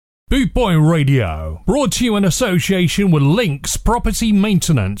Bootboy Radio, brought to you in association with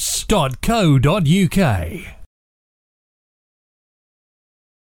linkspropertymaintenance.co.uk.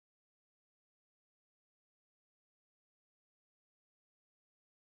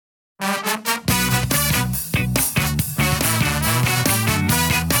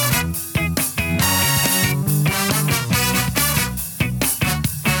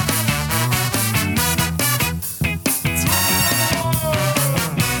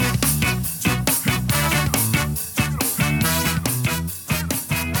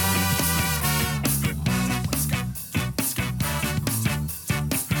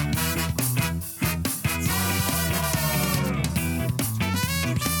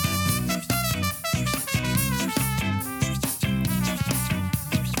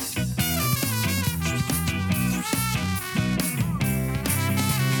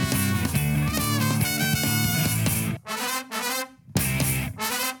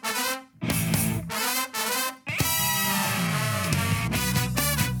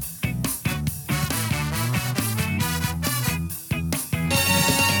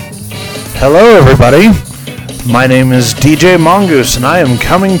 Hello everybody, my name is DJ Mongoose and I am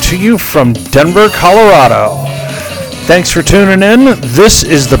coming to you from Denver, Colorado. Thanks for tuning in. This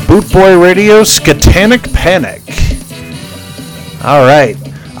is the Bootboy Radio Skatanic Panic. Alright,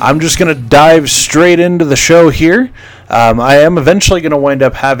 I'm just going to dive straight into the show here. I am eventually going to wind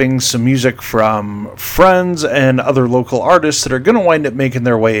up having some music from friends and other local artists that are going to wind up making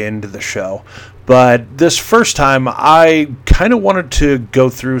their way into the show. But this first time, I kind of wanted to go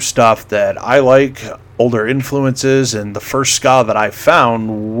through stuff that I like, older influences, and the first ska that I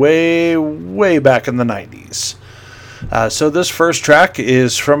found way back in the 90s. So this first track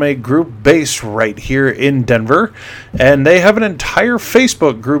is from a group based right here in Denver, and they have an entire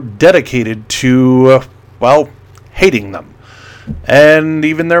Facebook group dedicated to, hating them. And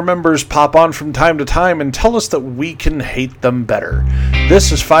even their members pop on from time to time and tell us that we can hate them better.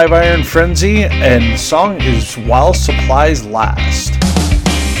 This is Five Iron Frenzy, and the song is While Supplies Last.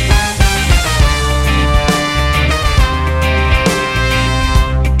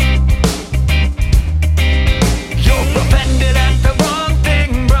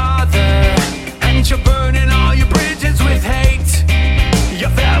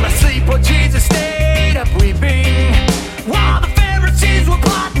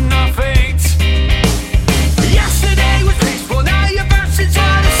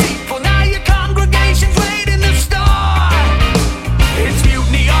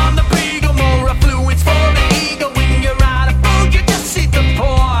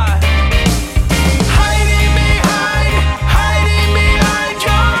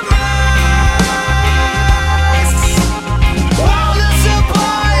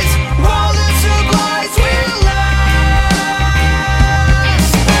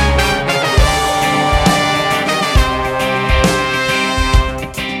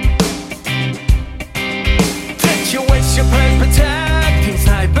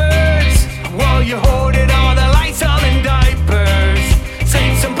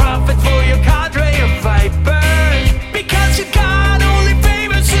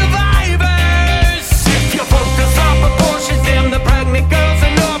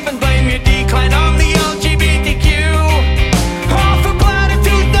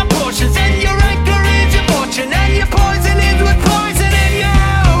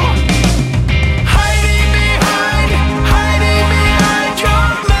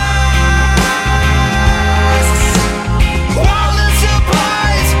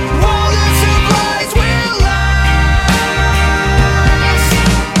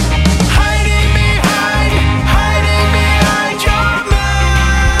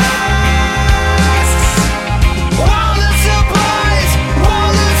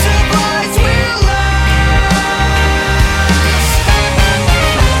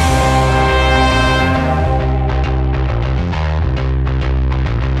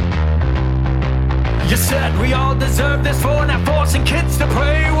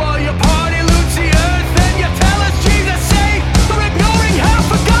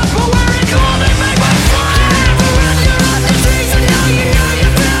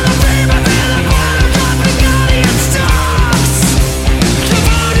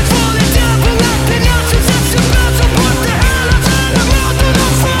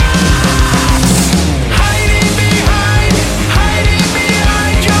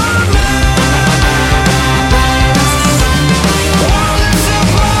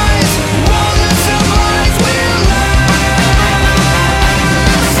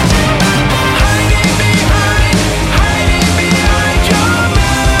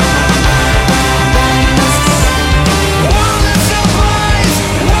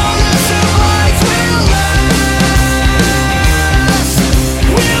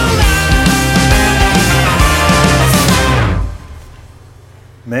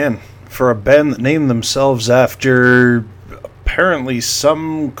 for a band that named themselves after apparently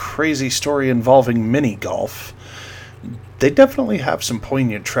some crazy story involving mini golf. They definitely have some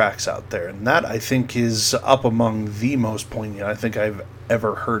poignant tracks out there, and that I think is up among the most poignant I think I've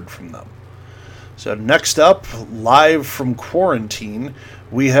ever heard from them. So next up, live from Quarantine,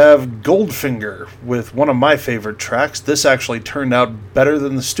 we have Goldfinger with one of my favorite tracks. This actually turned out better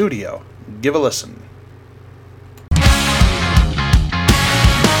than the studio. Give a listen.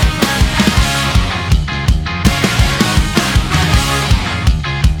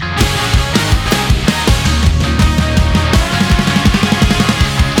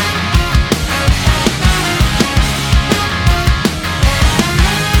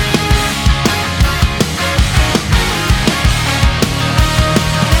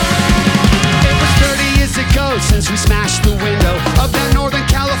 Since we smashed the window of that Northern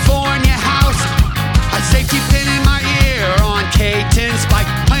California house, a safety pin in my ear on K-10's bike,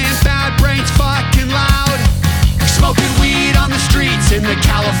 playing Bad Brains fucking loud, smoking weed on the streets in the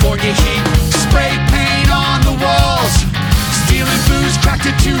California heat, spray paint on the walls, stealing booze, cracked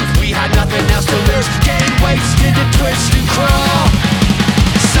a tooth, we had nothing else to lose, getting wasted to twist and crawl.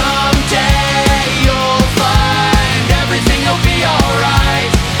 Someday you'll find everything will be alright.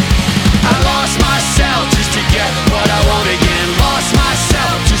 I lost myself just to get what I want again. Lost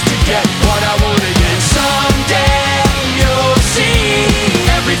myself just to get what I want again. Someday you'll see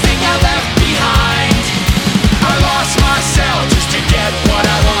everything I left behind. I lost myself just to get what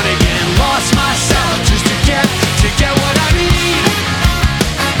I want again. Lost myself just to get what I need.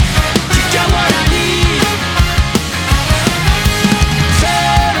 To get what I need.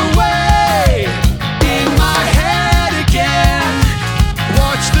 Fade away in my head again.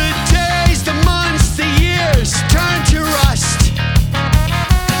 Watch the days, the months, the years turn to rust.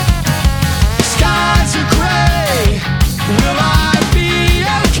 Skies are gray. Will I be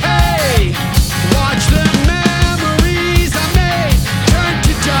okay? Watch the memories I made turn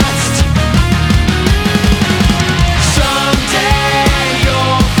to dust. Someday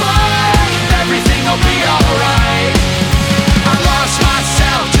you'll find everything will be alright. I lost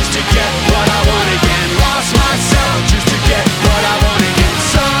myself just to get what I want again. Lost myself just to get what I want again.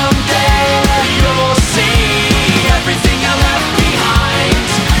 Someday you'll see everything I left behind.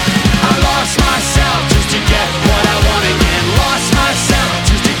 I lost myself just to get what I want again. Lost myself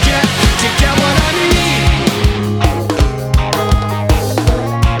just to get what I need.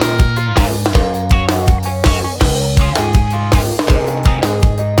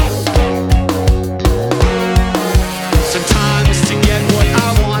 Sometimes to get what I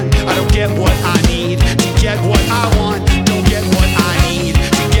want, I don't get what I need. To get what I want, don't get what I need.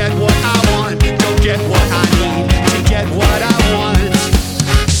 To get what I want, don't get what I need. To get what I want.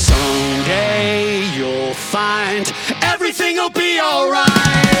 Someday you'll find everything will be alright.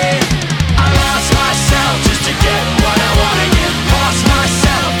 I lost myself just to get what I want again. Lost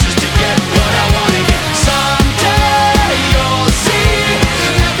myself just to get what I want again. Someday you'll see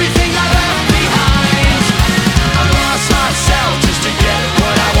everything I left behind. I lost myself just to get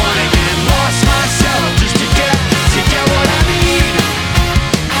what I want again. Lost myself just to get what I need.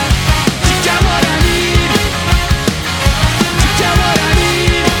 To get what I need. To get what I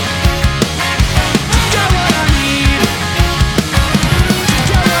need. To get what I need. To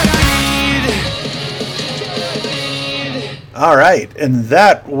get what I need. All right, and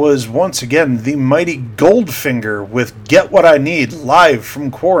that was once again the mighty Goldfinger with Get What I Need live from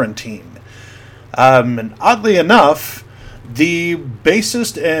Quarantine. And oddly enough, the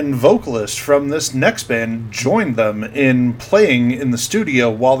bassist and vocalist from this next band joined them in playing in the studio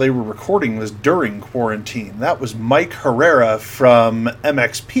while they were recording this during quarantine. That was Mike Herrera from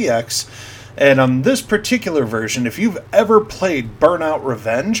MXPX. And on this particular version, if you've ever played Burnout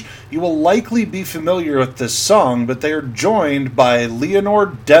Revenge, you will likely be familiar with this song, but they are joined by Leonore,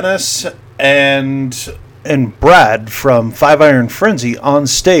 Dennis, and Brad from Five Iron Frenzy on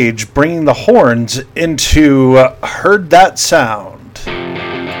stage, bringing the horns into Heard That Sound.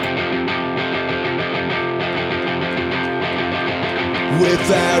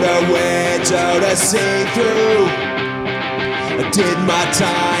 Without a window to see through, I did my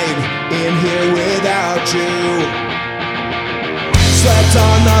time in here without you. Slept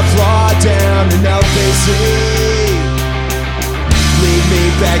on the floor down in LBC. Lead me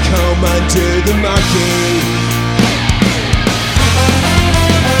back home under the marquee.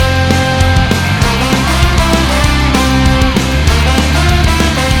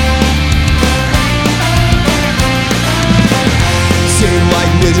 Seem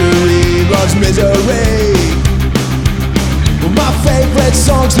like misery loves misery. My favorite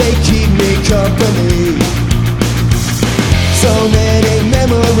songs, they keep me company. So many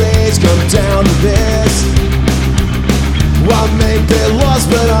memories come lost,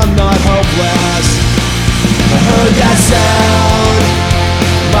 but I'm not hopeless. I heard that sound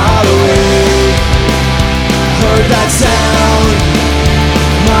a mile away. Heard that sound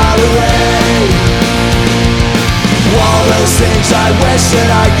a mile away. All those things I wish that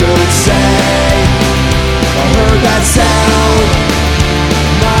I could say. I heard that sound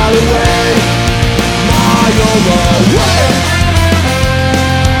a mile away. Mile away.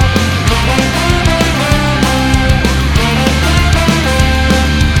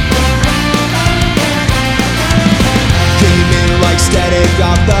 Like static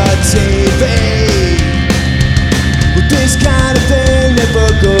off the TV. But this kind of thing never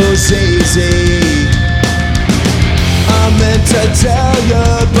goes easy. I meant to tell you,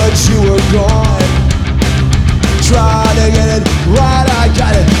 but you were gone. Try to get it right, I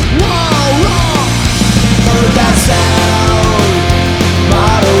got it wrong. Heard that sound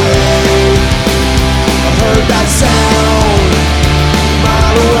mile away. I heard that sound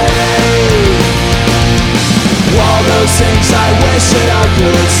mile away. All those things I wish that I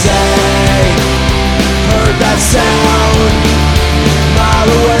could say. Heard that sound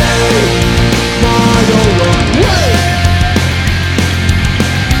mile away, mile away.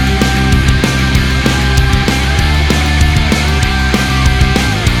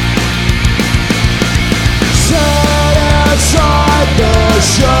 Sat outside the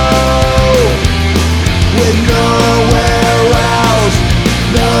show with nowhere else,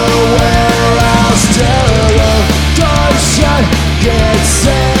 nowhere else to get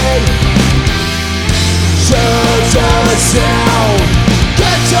said. Shut the sound.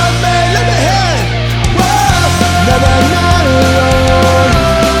 Get to me, let me hear it. Whoa. Never not alone.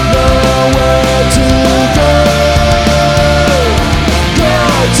 Nowhere to go. Go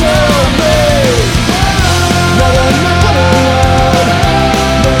to me. Never not alone.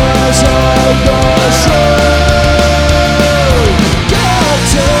 There's all the show. Get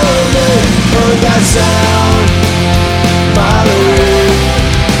to me. Heard that sound mile away.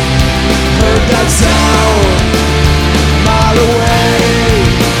 Heard that sound mile away.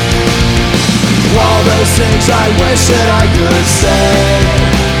 All those things I wish that I could say.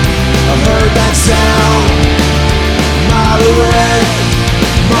 I heard that sound mile away,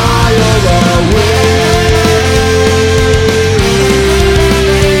 mile away.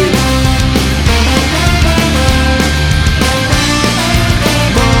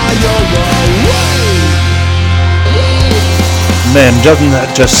 Man, doesn't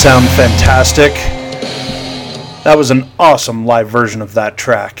that just sound fantastic? That was an awesome live version of that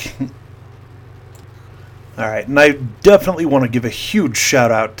track. Alright, and I definitely want to give a huge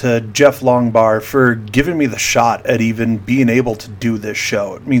shout out to Jeff Longbar for giving me the shot at even being able to do this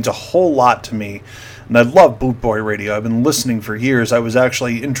show. It means a whole lot to me, and I love Bootboy Radio. I've been listening for years. I was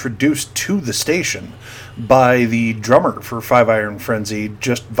actually introduced to the station by the drummer for Five Iron Frenzy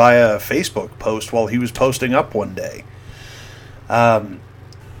just via a Facebook post while he was posting up one day.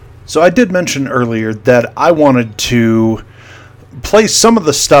 So I did mention earlier that I wanted to play some of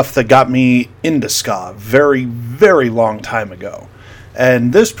the stuff that got me into ska very, very long time ago.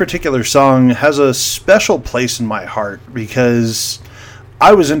 And this particular song has a special place in my heart because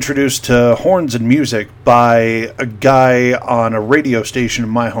I was introduced to horns and music by a guy on a radio station in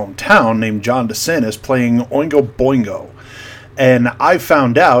my hometown named John DeSantis playing Oingo Boingo. And I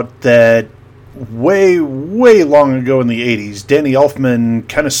found out that way long ago in the 80s, Danny Elfman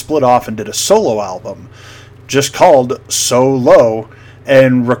kind of split off and did a solo album just called So Low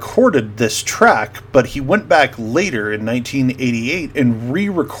and recorded this track, but he went back later in 1988 and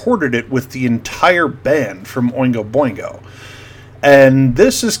re-recorded it with the entire band from Oingo Boingo. And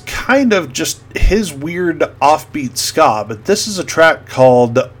this is kind of just his weird offbeat ska, but this is a track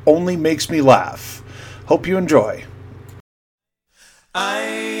called Only Makes Me Laugh. Hope you enjoy.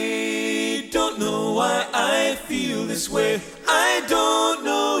 I don't know why I feel this way. I don't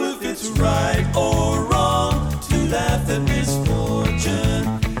know if it's right or wrong to laugh at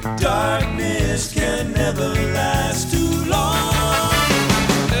misfortune. Darkness can never last too long.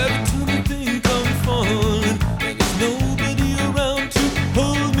 Every time I think I'm falling and there's nobody around to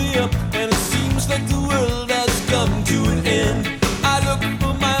hold me up, and it seems like the world has come to an end. I look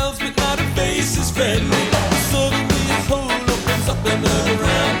for miles but not a face is friendly. Suddenly a hole opens up and look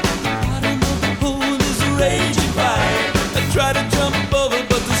around. Bottom of the hole is a raging fire. I try to jump over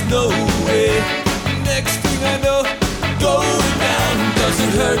but there's no way. Next thing I know, going down. Does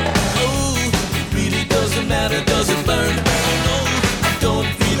it hurt? Oh, it really doesn't matter. Does it burn? No, I don't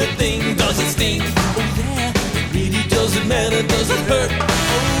feel a thing. Does it sting? Oh yeah, it really doesn't matter. Does it hurt? Oh,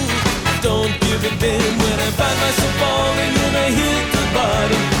 I don't give a damn. When I find myself falling and I hit the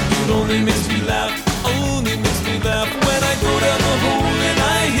bottom, it only makes me laugh. Only makes me laugh when I go down the hole and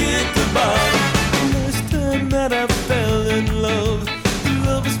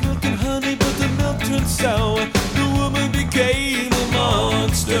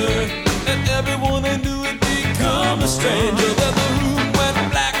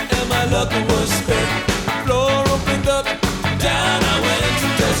luck was spent. Floor opened up, down I went.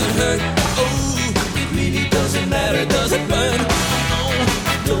 Does it hurt? Oh, it really doesn't matter. Does it burn? Oh,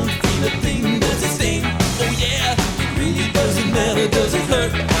 don't feel a thing. Does it sting? Oh yeah, it really doesn't matter. Does it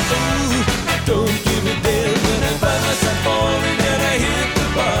hurt? Oh, don't give a damn when I find myself falling and I hit the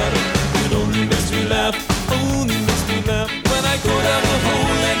bottom. It only makes me laugh. Only makes me laugh when I go down the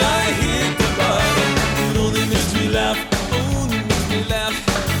hole and I hit the bottom. It only makes me laugh. Only makes me laugh.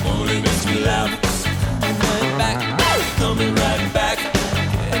 Only makes me laugh. I'm right back, coming right back.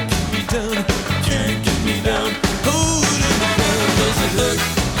 Can't get me down. Can't get me down. Holding me down. Does it hurt?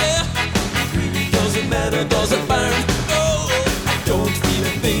 Yeah. It really doesn't matter. Does it burn? Oh, I don't feel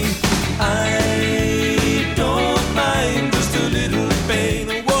a thing. I don't mind just a little pain.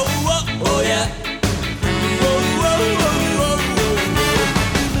 Whoa, whoa, oh yeah. Whoa, whoa, whoa, whoa, whoa.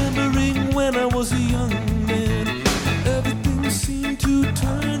 Remembering when I was a young man, everything seemed to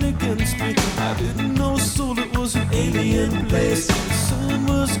turn against me. I didn't know Seoul, it was an alien place. The sun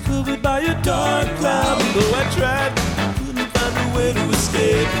was covered by a dark cloud. Though I tried, I couldn't find a way to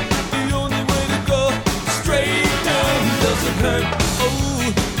escape. The only way to go straight down. Does it hurt?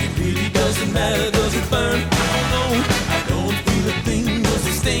 Oh, it really doesn't matter. Does it burn? Oh no, I don't feel a thing. Does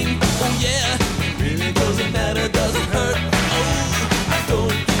it sting? Oh yeah, it really doesn't matter. Does it hurt? Oh, I don't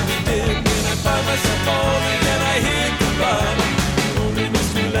give a damn when I find myself falling and I hit the bottom. It only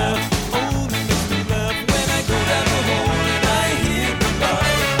makes me laugh. Only makes me laugh when I go down the hole and I hit the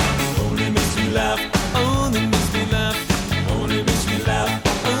bottom. It only makes me laugh. Only makes me laugh. Only makes me laugh.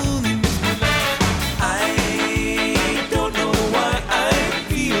 Only makes me laugh. I don't know why I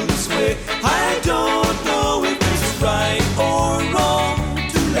feel this way. I don't know if it's right or wrong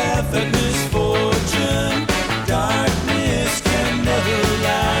to laugh at misfortune. Darkness can never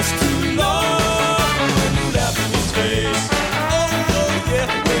last too long. When you laugh in his face, oh, oh yeah,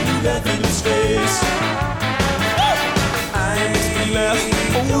 when you laugh in his face.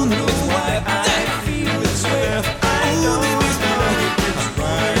 I don't know why I feel this way. I don't know if it's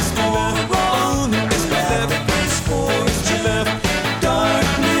right or wrong. It's laugh at misfortune.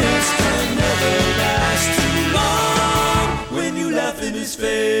 Darkness can never last too long. When you laugh in his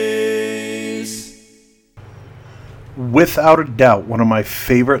face. Without a doubt, one of my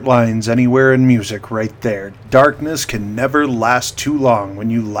favorite lines anywhere in music right there. Darkness can never last too long when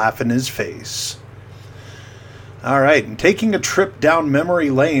you laugh in his face. Alright, and taking a trip down memory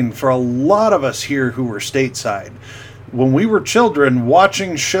lane for a lot of us here who were stateside. When we were children,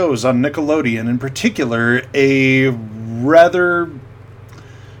 watching shows on Nickelodeon, in particular, a rather,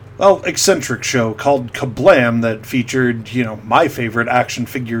 well, eccentric show called Kablam that featured, my favorite action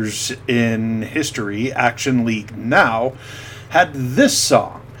figures in history, Action League Now, had this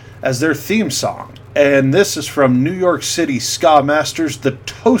song as their theme song. And this is from New York City ska masters, The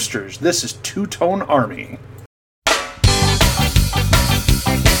Toasters. This is Two Tone Army.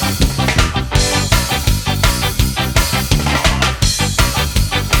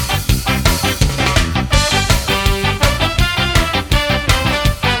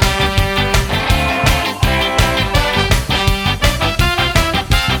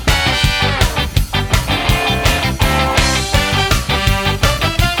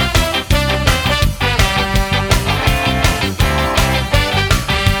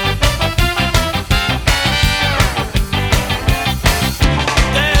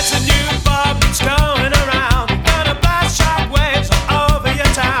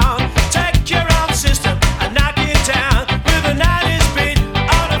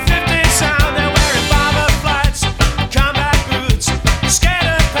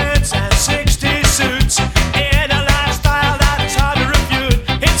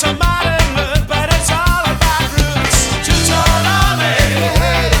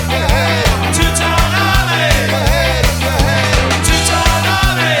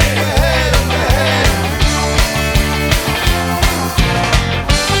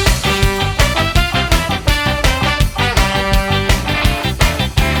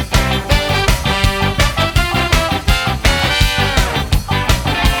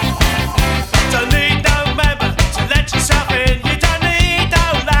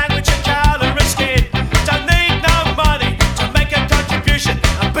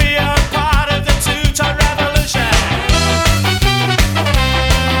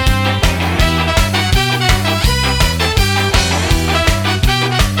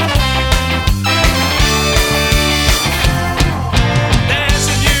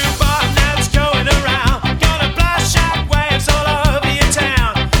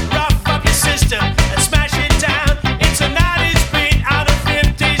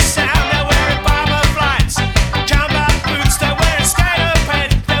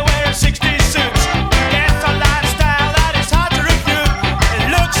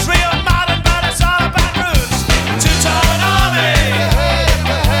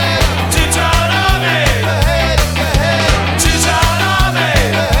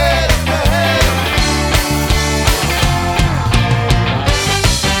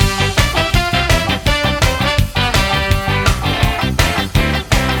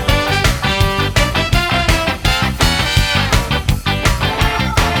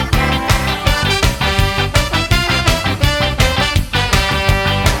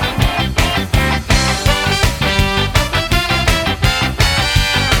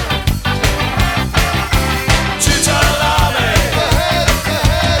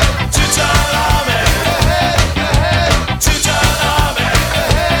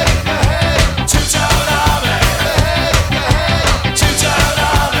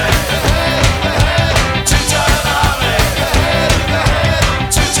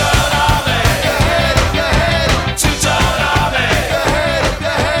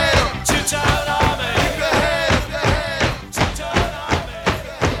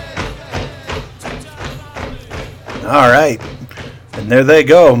 And there they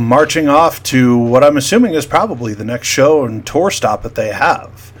go, marching off to what I'm assuming is probably the next show and tour stop that they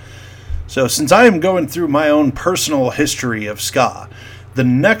have. So since I am going through my own personal history of ska, the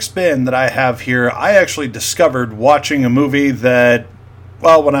next band that I have here, I actually discovered watching a movie that,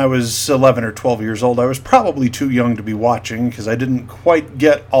 well, when I was 11 or 12 years old, I was probably too young to be watching because I didn't quite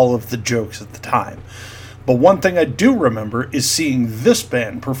get all of the jokes at the time. But one thing I do remember is seeing this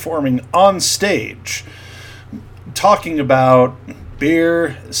band performing on stage, talking about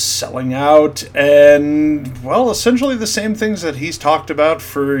beer, selling out, and, well, essentially the same things that he's talked about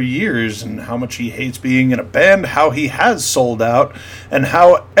for years, and how much he hates being in a band, how he has sold out, and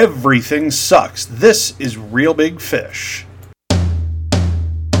how everything sucks. This is Real Big Fish.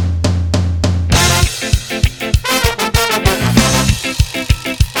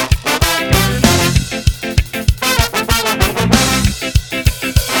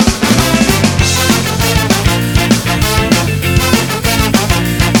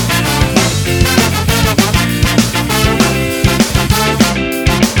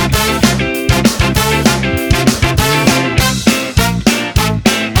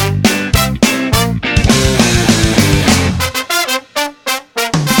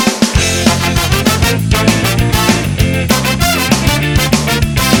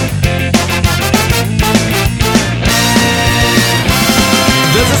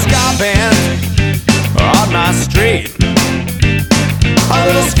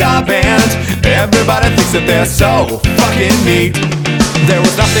 Everybody thinks that they're so fucking neat. There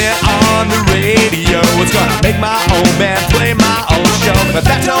was nothing on the radio. It's gonna make my own band, play my own show, but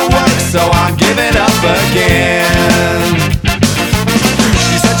that don't work, so I'm giving up again.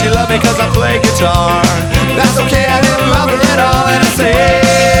 She said she loved me cause I play guitar. That's okay, I didn't love her at all, and I say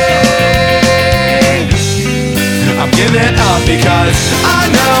I'm giving up because I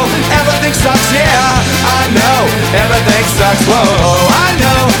know everything sucks, yeah. I know everything sucks, whoa. I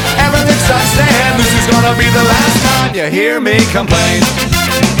know everything sucks, and this is gonna be the last time you hear me complain.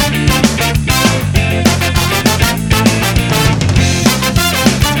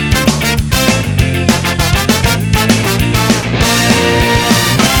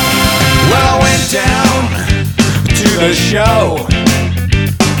 Well, I went down to the show.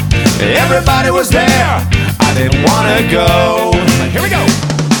 Everybody was there. I didn't wanna go. Here we go.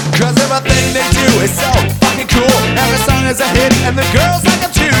 Cause everything they do is so fucking cool. Every song is a hit and the girls like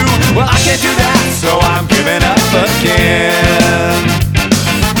them too. Well, I can't do that, so I'm giving up again.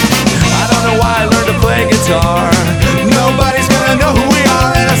 I don't know why I learned to play guitar. Nobody's gonna know who we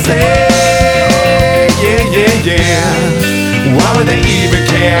are, and I say, yeah, yeah, yeah. Why would they even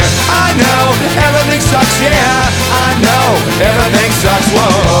care? I know everything sucks, yeah. I know everything sucks, whoa.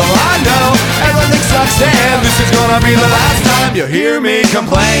 I know everything sucks, and this is gonna be the last time you hear me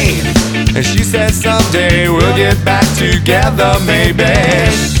complain. And she said someday we'll get back together, maybe.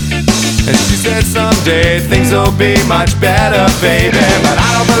 And she said someday things will be much better, baby. But I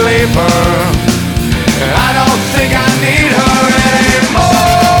don't believe her. I don't think I need her anymore.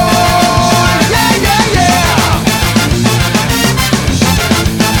 Yeah, yeah, yeah.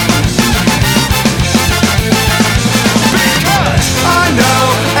 Because I know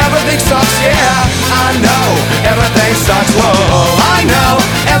everything sucks, yeah. I know everything sucks, whoa. I know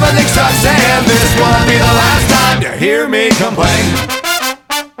everything sucks, and this won't be the last time you hear me complain.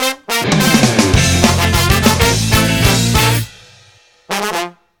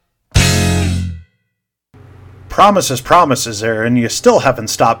 Promises, Aaron. You still haven't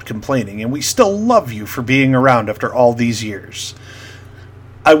stopped complaining, and we still love you for being around after all these years.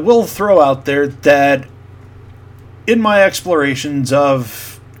 I will throw out there that in my explorations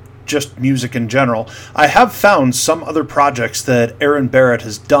of just music in general, I have found some other projects that Aaron Barrett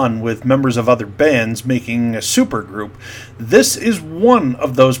has done with members of other bands making a supergroup. This is one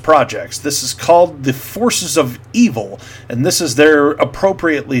of those projects. This is called The Forces of Evil, and this is their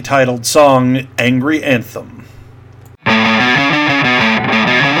appropriately titled song, Angry Anthem.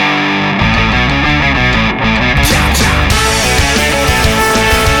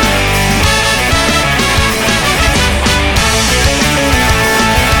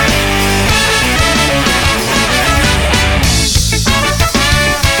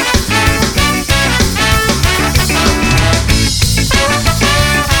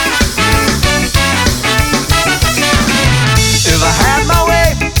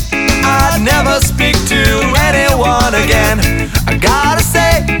 Speak to anyone again. I gotta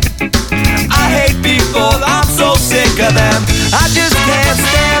say, I hate people, I'm so sick of them. I just can't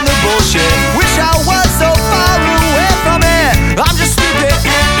stand the bullshit. Wish I was so far away from it. I'm just stupid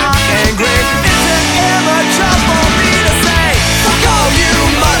and I'm angry. Is it immature for me to say, fuck all you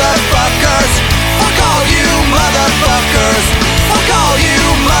motherfuckers, fuck all you motherfuckers, fuck all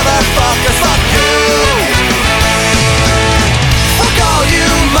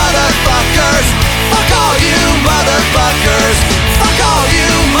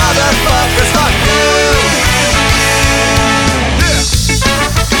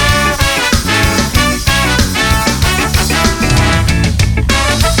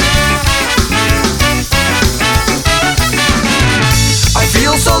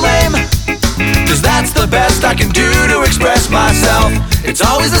it's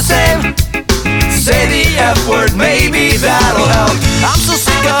always the same. Say the F word, maybe that'll help. I'm so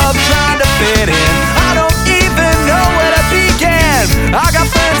sick of trying to fit in, I don't even know where to begin. I got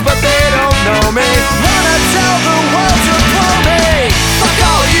friends but they don't know me, wanna tell the world to pull me. Fuck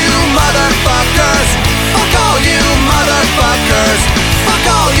all you motherfuckers, fuck all you motherfuckers, fuck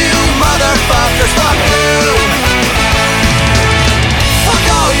all you motherfuckers, fuck you. Fuck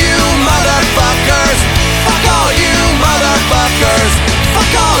all you motherfuckers, fuck all you motherfuckers,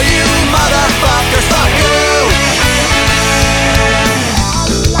 fuck all you motherfuckers, fuck you.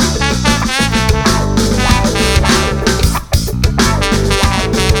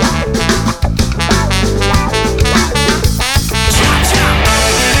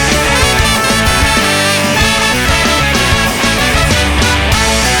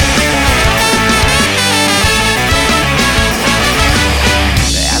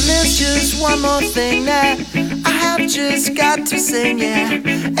 Thing that I have just got to sing, yeah.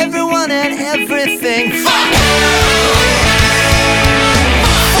 Everyone and everything. Fuck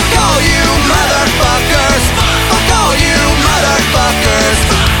all you motherfuckers. Fuck all you motherfuckers.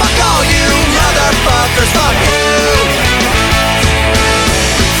 Fuck all you motherfuckers. Fuck you.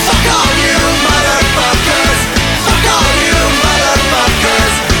 Fuck all you motherfuckers. Fuck all you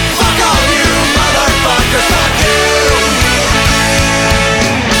motherfuckers. Fuck all you motherfuckers. Fuck you.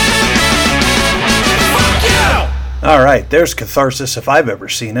 All right, there's catharsis if I've ever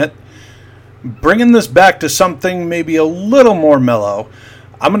seen it. Bringing this back to something maybe a little more mellow,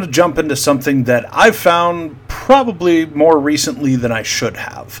 I'm going to jump into something that I've found probably more recently than I should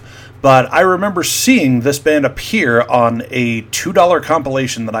have. But I remember seeing this band appear on a $2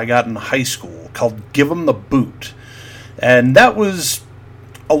 compilation that I got in high school called Give 'Em the Boot. And that was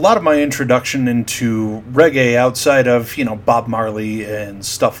a lot of my introduction into reggae outside of, Bob Marley and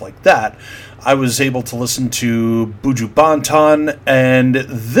stuff like that. I was able to listen to Buju Banton and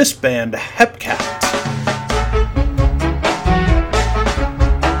this band, Hepcat.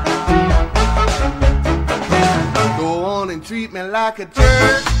 Go on and treat me like a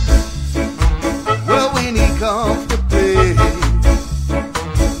jerk. Well, when he comes to play,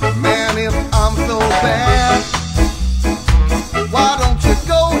 man, if I'm so bad, why don't you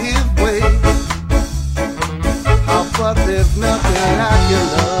go his way? How but there's nothing like your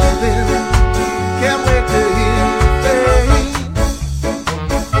loving. Can't wait to hear you say,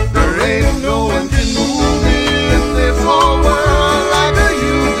 there ain't no one can move me in this whole world like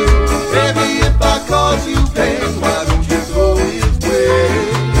you do. Baby, if I cause you pain, why don't you go his way?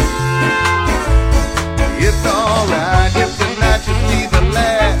 It's alright if tonight you see the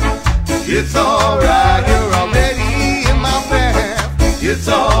last. It's alright, you're already in my path. It's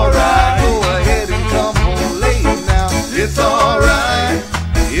alright, go ahead and come home late now. It's alright,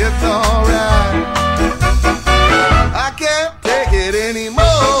 it's alright. I can't take it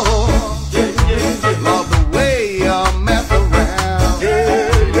anymore. Love the way you mess around.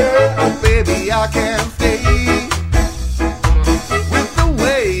 Oh baby, I can't stay with the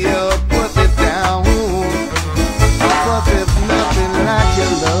way you put it down. But there's nothing like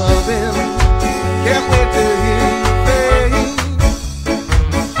your loving. Can't wait to hear you say,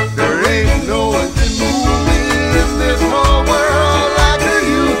 there ain't no one to move me in this whole world like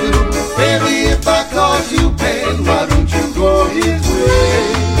you do. Baby, if I cause you pain, why don't you go his way?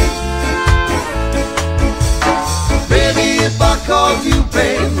 Baby, if I cause you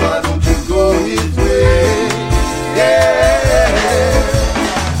pain, why don't you go his way? Yeah.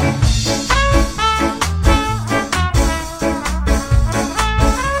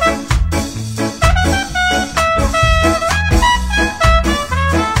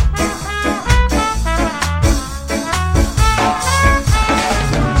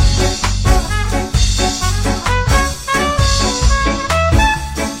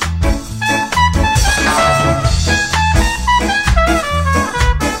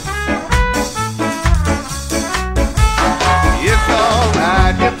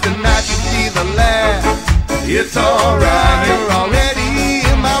 It's alright, you're already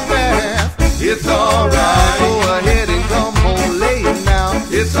in my path. It's alright, go ahead and come home late now.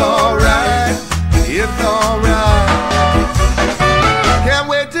 It's alright, it's alright. Can't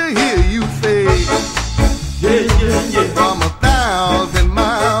wait to hear you say, from 1,000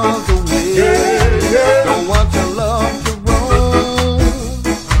 miles away. Don't want your love to roam.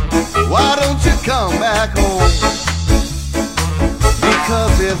 Why don't you come back home?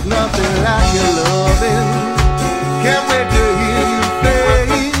 Because there's nothing like your loving. Can't wait to hear you say,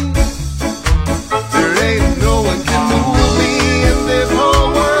 there ain't no one can move me in this whole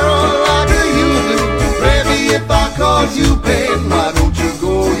world like you do. Baby, if I cause you pain, why don't you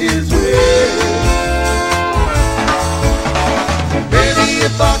go his way?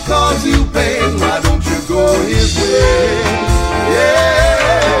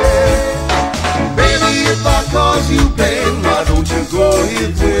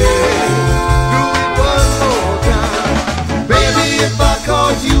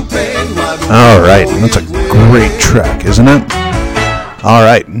 Alright, that's a great track, isn't it?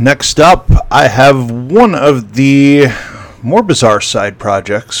 Alright, next up, I have one of the more bizarre side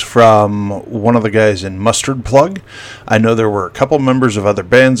projects from one of the guys in Mustard Plug. I know there were a couple members of other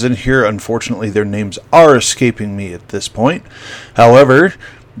bands in here. Unfortunately, their names are escaping me at this point. However,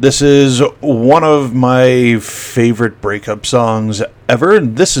 this is one of my favorite breakup songs ever.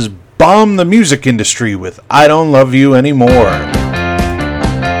 This is Bomb the Music Industry with I Don't Love You Anymore.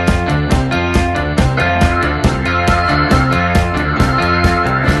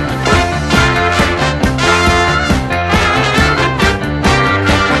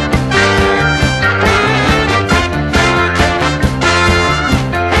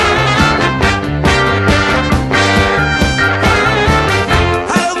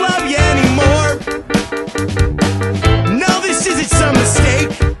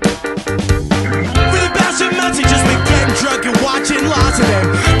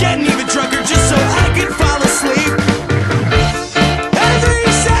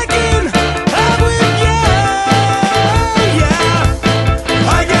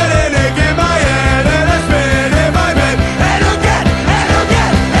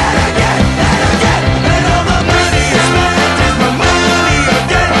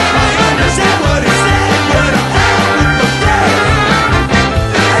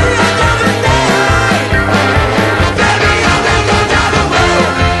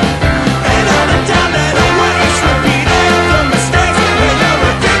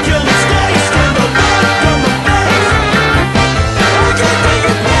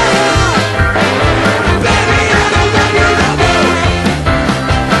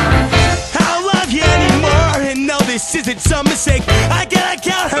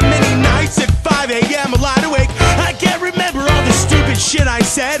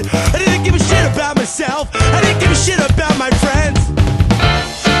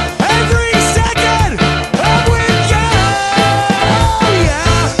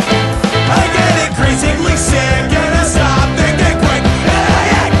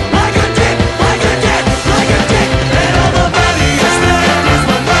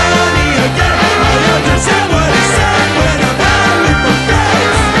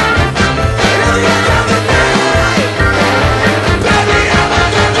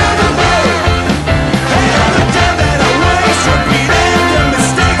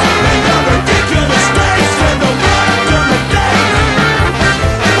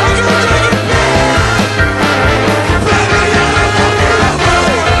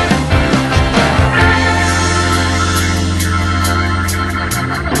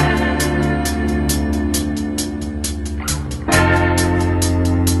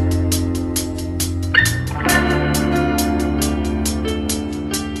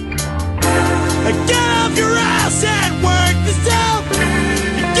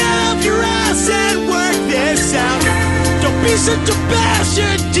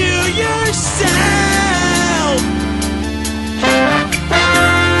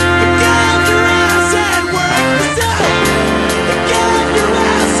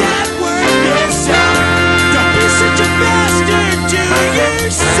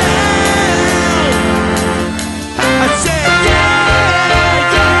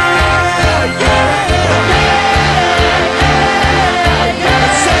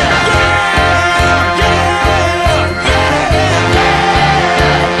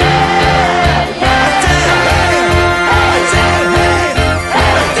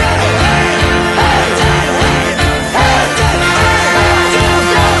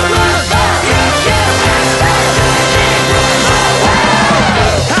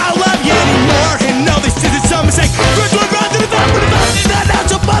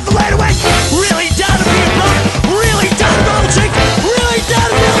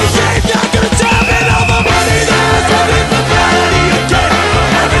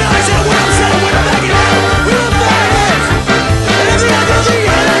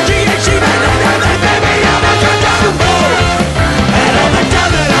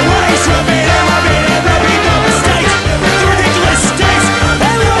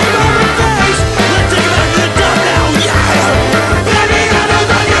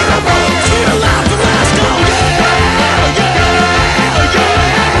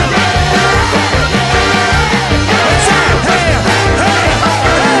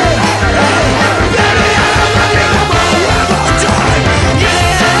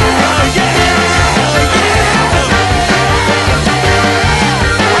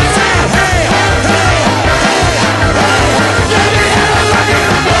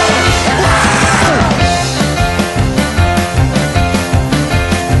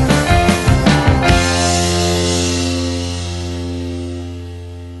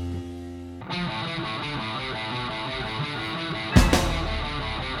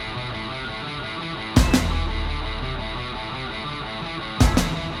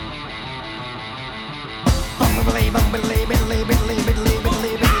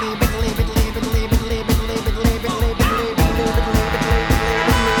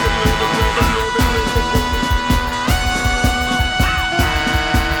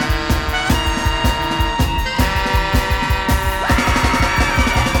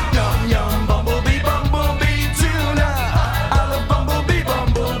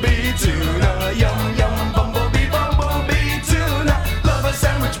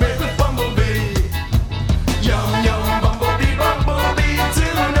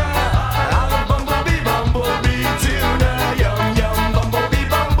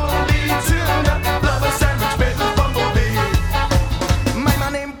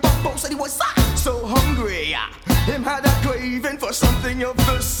 of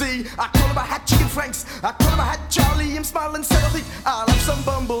the sea. I call him a hat chicken Franks. I call him a hat Charlie. I'm smiling steadily. I'll have some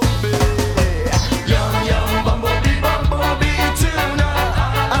bumblebee. Yum yum bumblebee, bumblebee tuna.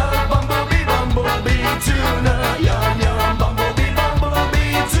 I love bumblebee, bumblebee tuna. Yum yum bumblebee,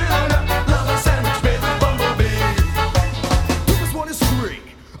 bumblebee tuna. Love a sandwich made with bumblebee. Two plus one is three.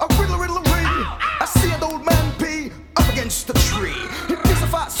 A riddle, riddle, ring. I see an old man pee up against the tree. He piece of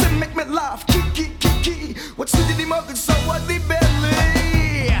fast and make me laugh. Kiki. What's the diddy mug and so what the belly?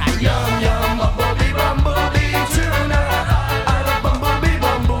 Yum yum bumblebee, bumblebee tuna. I love bumblebee,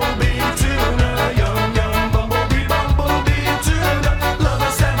 bumblebee tuna. Yum yum bumblebee, bumblebee tuna. Love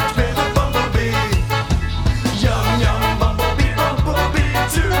a sandwich made with bumblebee. Yum yum bumblebee, bumblebee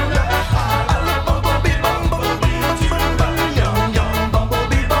tuna. I love bumblebee, bumblebee tuna. Yum yum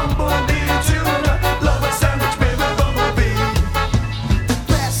bumblebee, bumblebee tuna. Love a sandwich made with bumblebee. The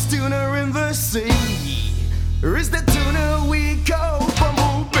best tuna in the sea is the tuna we call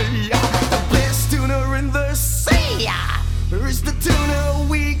bumblebee. The best tuna in the sea is the tuna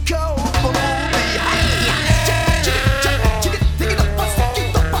we call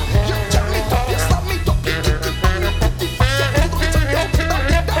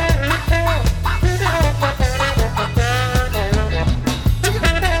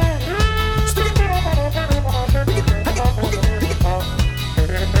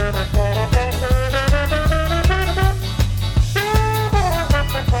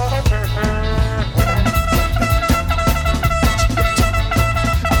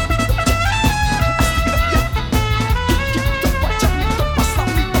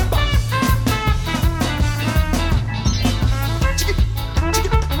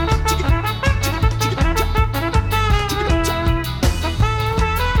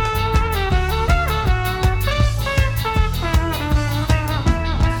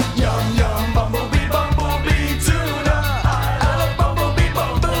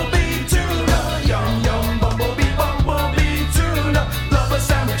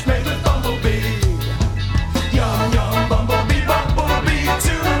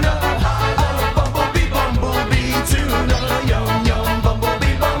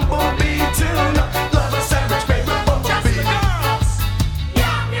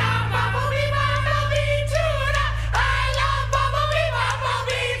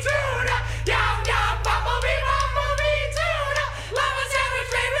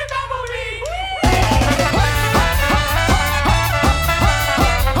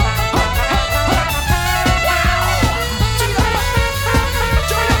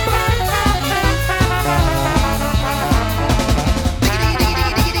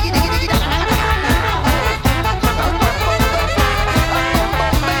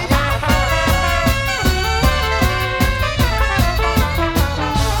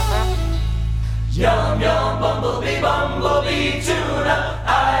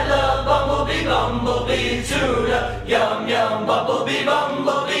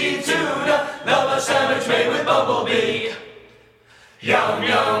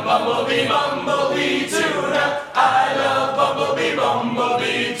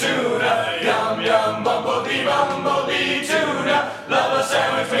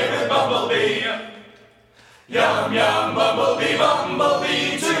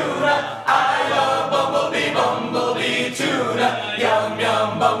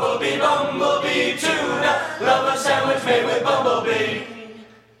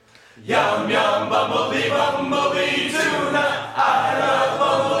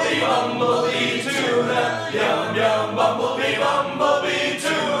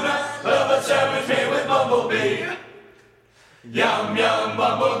bumblebee. Yum yum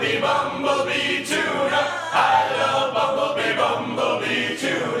bumblebee, bumblebee tuna. I love bumblebee, bumblebee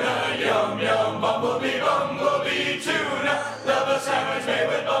tuna. Yum yum bumblebee, bumblebee tuna. Love a sandwich made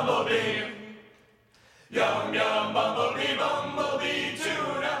with bumblebee. Yum yum bumblebee, bumblebee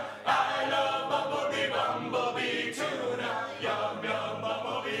tuna. I love bumblebee, bumblebee tuna. Yum yum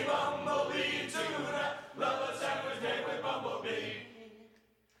bumblebee, bumblebee tuna. Love a sandwich made with bumblebee.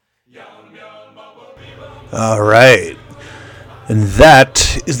 Yum yum bumblebee, bumblebee. All right. And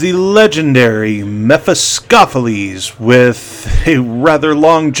that is the legendary Mephistopheles with a rather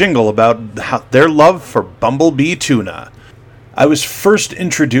long jingle about their love for bumblebee tuna. I was first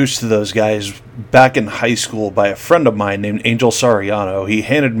introduced to those guys back in high school by a friend of mine named Angel Sariano. He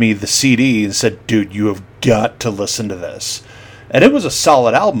handed me the CD and said, "Dude, you have got to listen to this." And it was a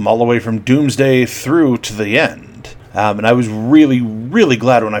solid album all the way from Doomsday through to the end. And I was really, really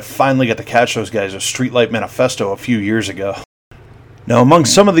glad when I finally got to catch those guys with Streetlight Manifesto a few years ago. Now, among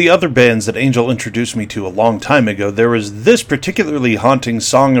some of the other bands that Angel introduced me to a long time ago, there was this particularly haunting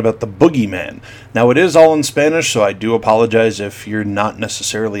song about the boogeyman. Now, it is all in Spanish, so I do apologize if you're not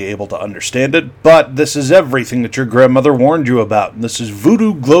necessarily able to understand it, but this is everything that your grandmother warned you about, and this is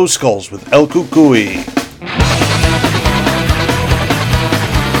Voodoo Glow Skulls with El Cucuy.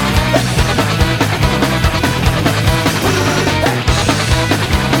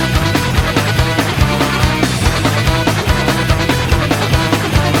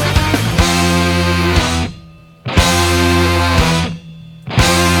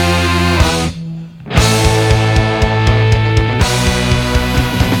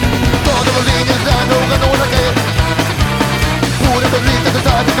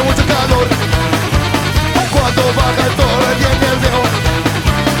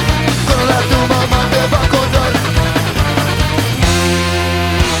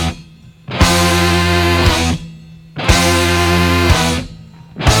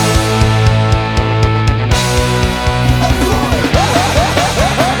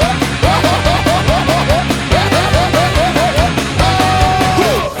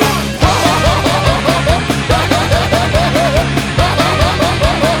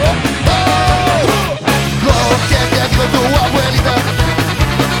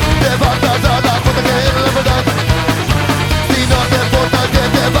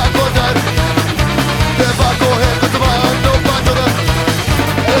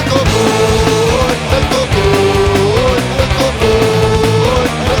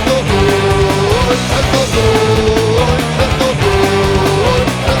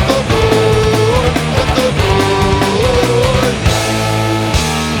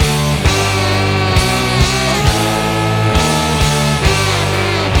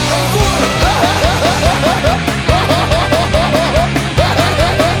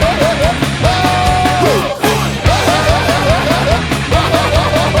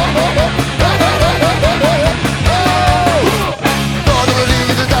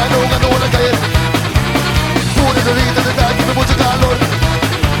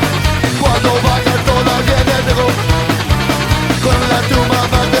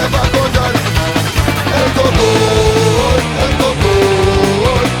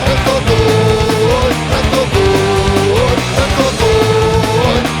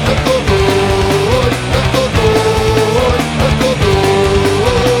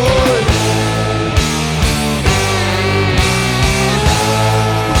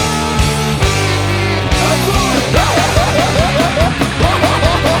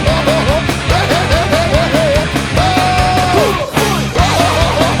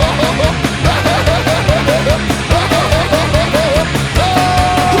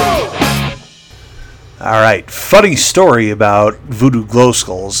 Alright, funny story about Voodoo Glow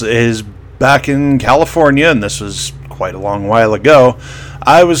Skulls is back in California, and this was quite a long while ago,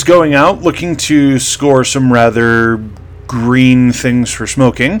 I was going out looking to score some rather green things for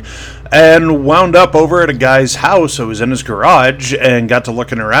smoking, and wound up over at a guy's house. I was in his garage and got to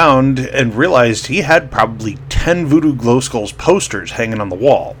looking around and realized he had probably 10 Voodoo Glow Skulls posters hanging on the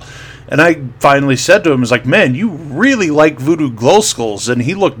wall. And I finally said to him, I was like, man, you really like Voodoo Glow Skulls? And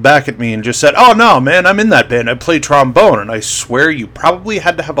he looked back at me and just said, oh no, man, I'm in that band. I play trombone. And I swear you probably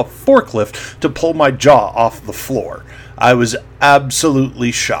had to have a forklift to pull my jaw off the floor. I was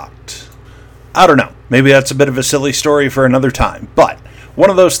absolutely shocked. I don't know. Maybe that's a bit of a silly story for another time. But one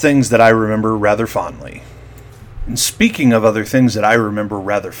of those things that I remember rather fondly. And speaking of other things that I remember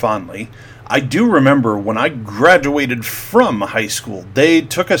rather fondly, I do remember when I graduated from high school, they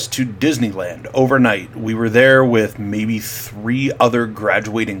took us to Disneyland overnight. We were there with maybe 3 other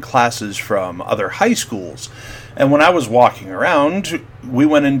graduating classes from other high schools. And when I was walking around, we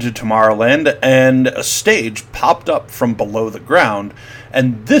went into Tomorrowland and a stage popped up from below the ground.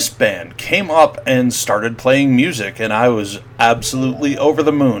 And this band came up and started playing music, and I was absolutely over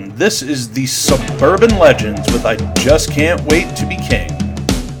the moon. This is the Suburban Legends with I Just Can't Wait to Be King.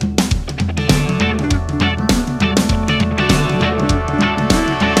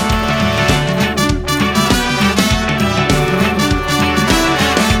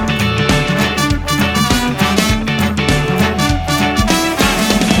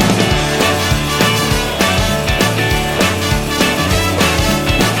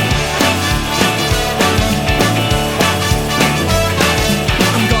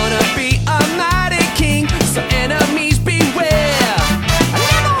 I'm gonna be a mighty king, so enemies beware.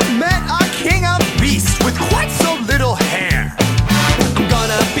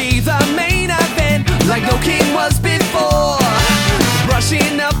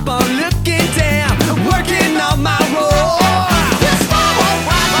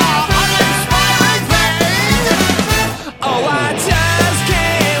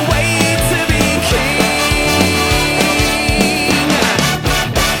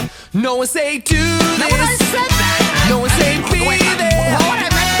 say do this. No one say be there.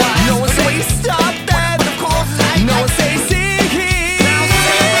 No one say stop that. No one say sing here.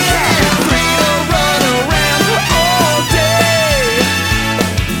 Free to run around all day.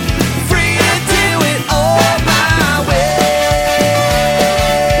 Free to do it all my way.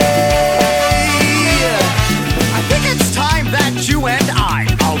 I think it's time that you and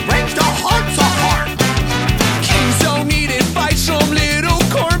I arranged our hearts apart. Kings don't need advice from little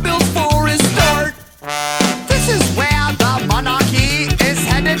cornbills for a start. This is where the monarchy is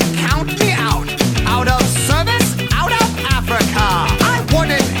headed. Count me out. Out of service, out of Africa. I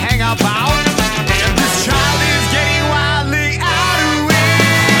wouldn't hang about. And this child is getting wildly out of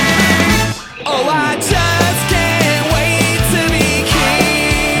reach. Oh, I just can't wait to be king.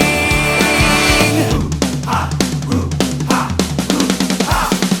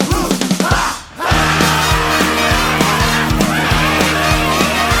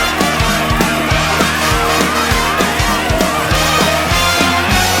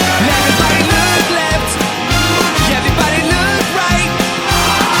 Everybody look left. Everybody look right.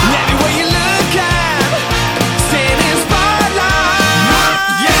 Everywhere you look at, stand in spotlight.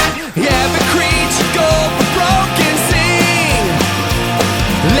 Yeah, every creature go for broken sing.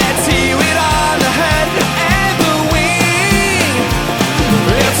 Let's hear it on the head and the wing.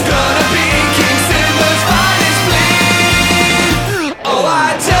 It's gonna be King Simba's finest bling. Oh,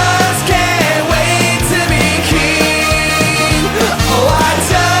 I just can't wait to be king. Oh, I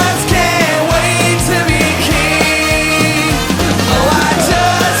just can't wait to be king. Oh, I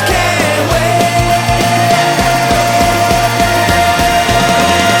just can't wait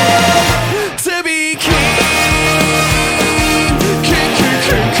to be king. King, king,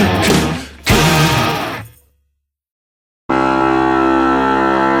 king, king, king, king.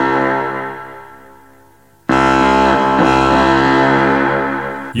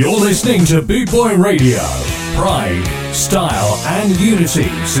 You're listening to Boot Boy Radio. Pride, style, and unity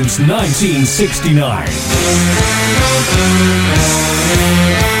since 1969.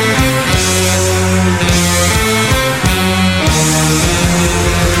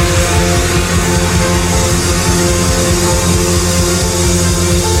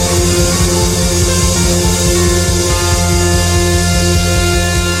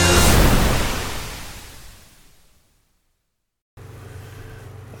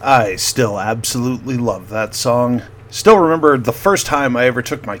 I still absolutely love that song. Still remember the first time I ever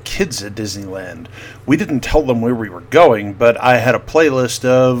took my kids to Disneyland. We didn't tell them where we were going, but I had a playlist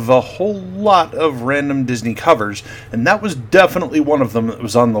of a whole lot of random Disney covers, and that was definitely one of them that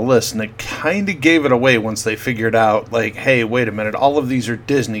was on the list, and it kind of gave it away once they figured out, like, hey, wait a minute, all of these are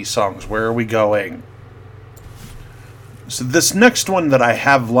Disney songs, where are we going? So this next one that I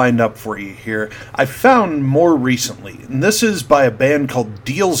have lined up for you here, I found more recently, and this is by a band called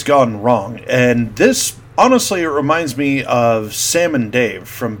Deals Gone Wrong, and this, honestly, it reminds me of Sam and Dave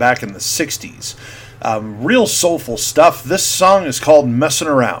from back in the 60s. Real soulful stuff. This song is called Messin'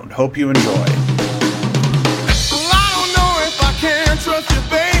 Around. Hope you enjoy. Well, I don't know if I can trust you,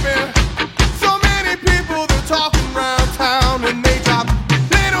 baby. So many people, they're talking around town, and they drop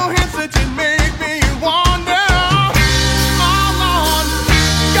little hints that just make me wonder. Oh, Lord,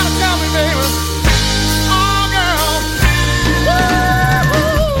 you gotta tell me, baby. Oh, girl.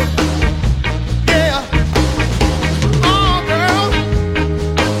 Woo-hoo. Yeah. Oh, girl.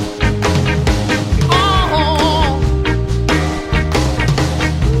 Oh.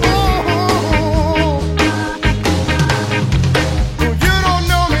 Oh.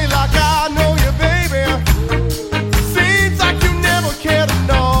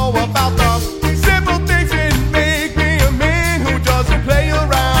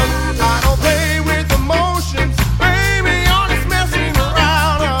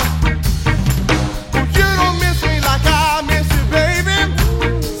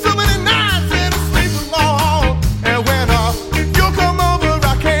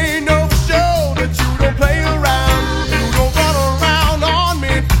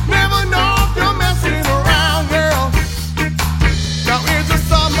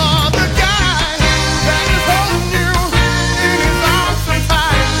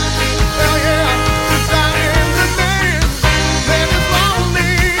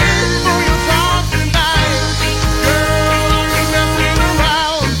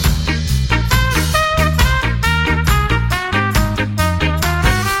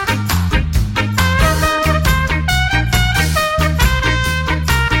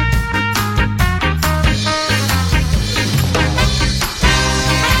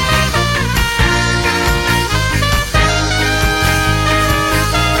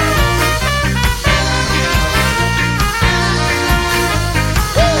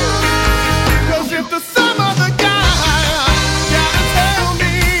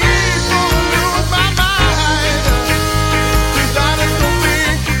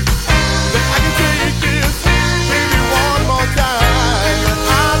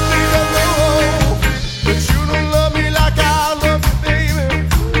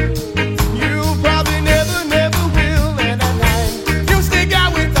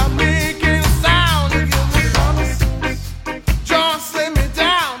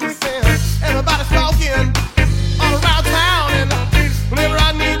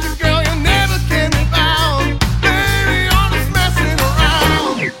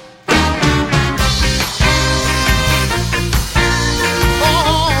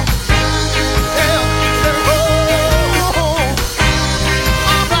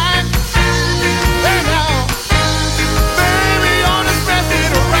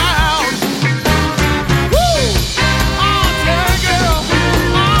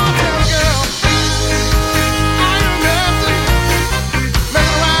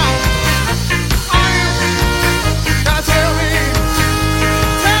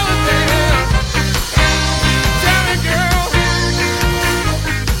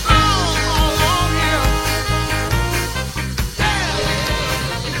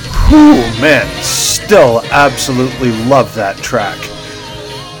 Whew, man, still absolutely love that track.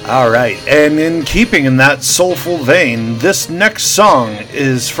 Alright, and in keeping in that soulful vein, this next song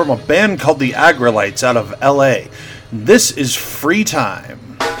is from a band called the Agrolites out of LA. This is Free Time.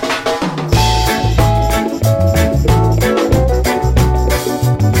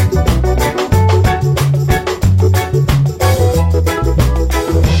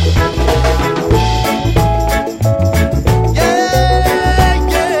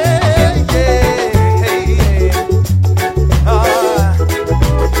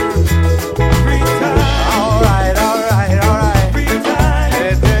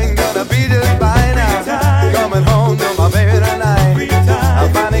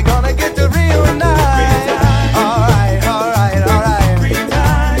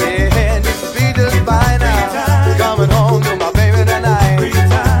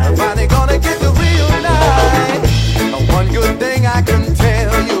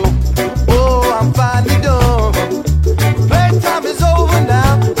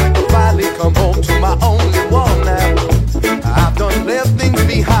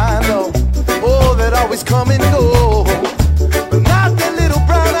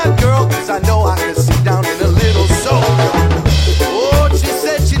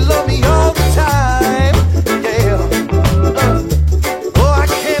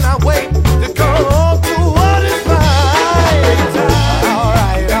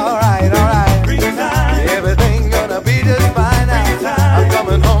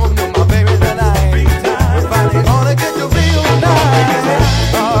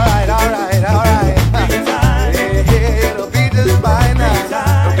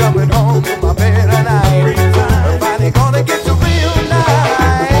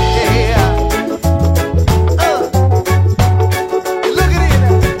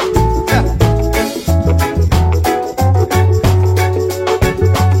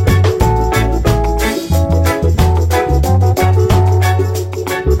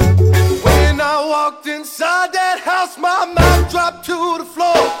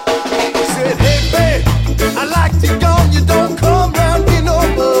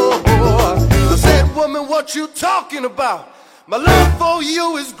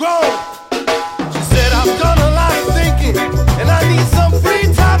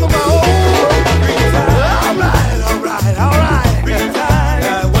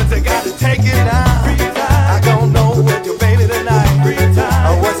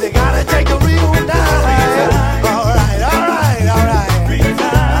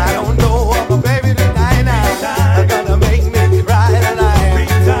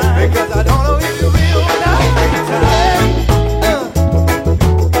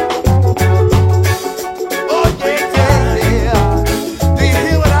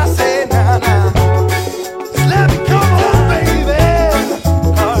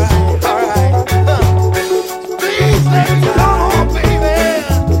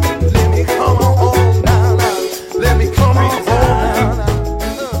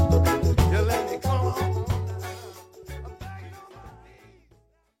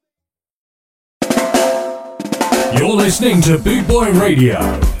 Listening to Boot Boy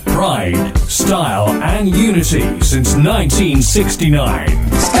Radio. Pride, style, and unity since 1969.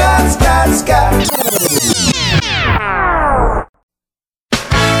 Scott, Scott, Scott.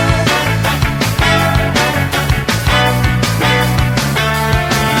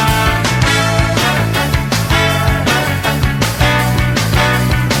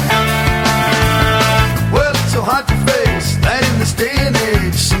 Well, it's so hot to face that in this day and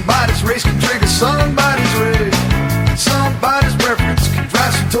age, somebody's race can trigger somebody's rage. Somebody's preference can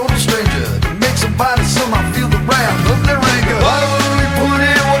drive some total stranger to make somebody somehow feel the wrath of their anger. Why don't we put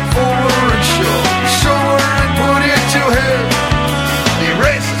in one forward and show her and put it to hell? Be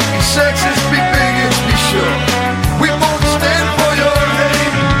racist, be sexist, be bigots, be sure we won't stand for your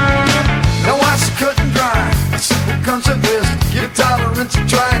hate. Now why so cut and dry? A simple concept is give tolerance a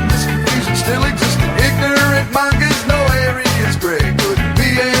try, and this confusion still exists. Ignorant monkeys, no area is gray. Couldn't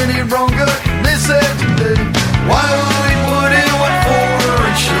be any wronger than this age today. Why don't we put in one forward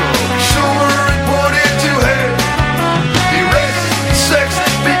and show her and put it to hell? Be racist, be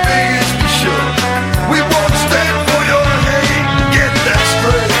sexist, be bigots, be sure we won't stand for your hate. Get that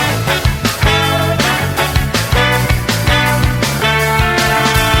straight.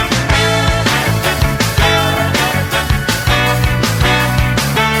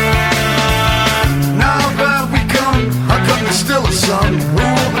 Now that we come, how come there's still a song?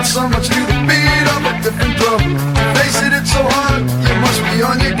 Rule, but so much to the beat of a different drum. Face it, it's so hard, you must be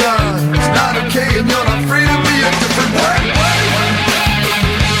on your guard. It's not okay and you're not free to be a different way.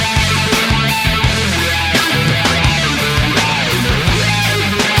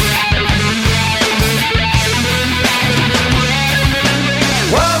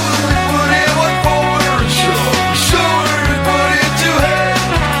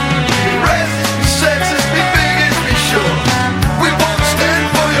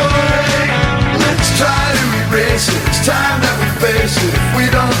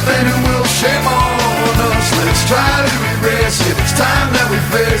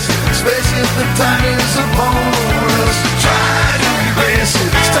 time is upon us. Try to erase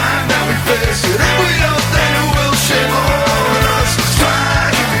it, it's time that we face it. We don't think it will shame on us. Try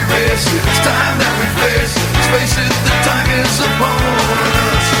to erase it, it's time that we face it. Let's face it, the time is upon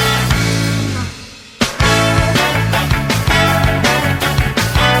us.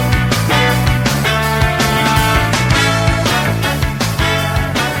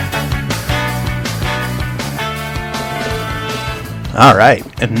 All right,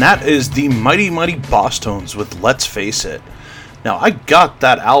 and that is the Mighty Mighty Bosstones with Let's Face It. Now, I got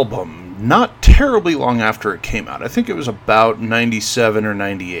that album not terribly long after it came out. I think it was about 97 or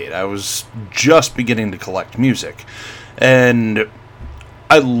 98. I was just beginning to collect music. And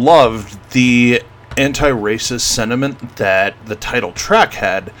I loved the anti-racist sentiment that the title track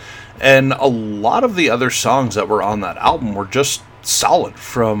had. And a lot of the other songs that were on that album were just solid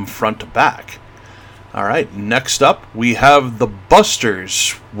from front to back. Alright, next up we have the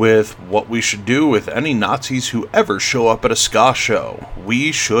Busters with What We Should Do with Any Nazis Who Ever Show Up at a Ska Show.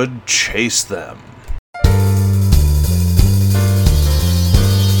 We should chase them.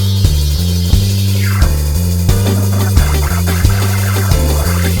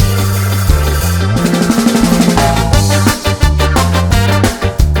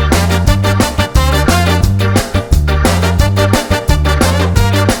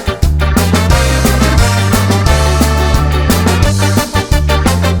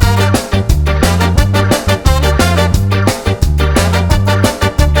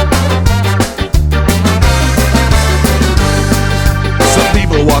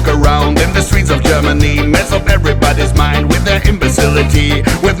 Mess up everybody's mind with their imbecility,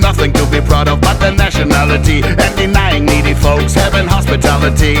 with nothing to be proud of but their nationality, and denying needy folks heaven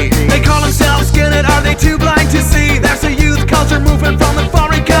hospitality. They call themselves skinhead, are they too blind to see? There's a youth culture movement from a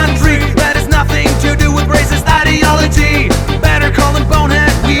foreign country that has nothing to do with racist ideology. Better call them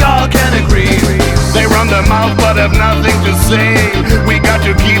bonehead, we all can agree. They run their mouth but have nothing to say. We got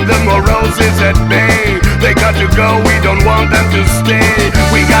to keep the moroses at bay. They got to go, we don't want them to stay.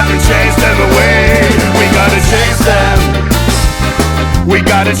 We got to chase them away. We gotta chase them. We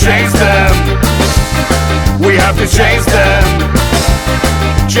gotta chase them. We have to chase them.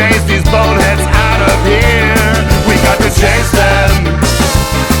 Chase these boneheads out of here. We got to chase them.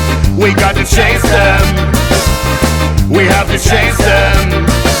 We got to chase them. We have to chase them.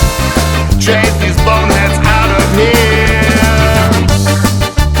 Chase these boneheads out of here.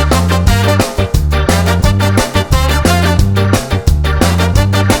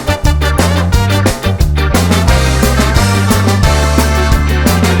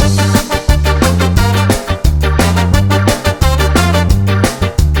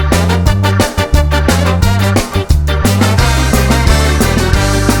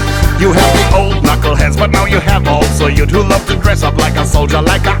 You have the old knuckleheads, but now you have also youth who love to dress up like a soldier,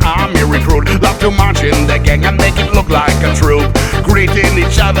 like an army recruit. Love to march in the gang and make it look like a troop, greeting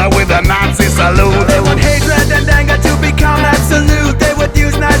each other with a Nazi salute. They want hatred and anger to become absolute. They would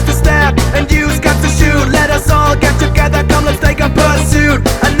use knives to stab and use guns to shoot. Let us all get together, come let's take a pursuit.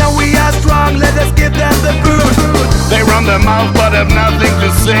 I know we are strong, let us give them the boot. They run their mouth but have nothing to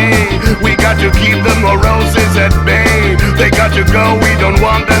say. We got to keep the moroses at bay. They got to go, we don't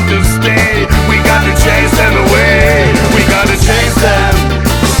want them to stay. We got to chase them away. We gotta chase them.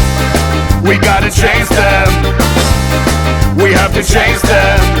 We gotta chase them. We have to chase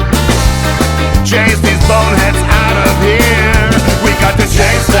them. Chase these boneheads out of here. We got to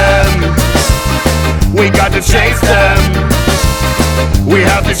chase them. We got to chase them. We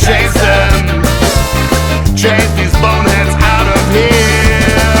have to chase them. Chase these boneheads out of here.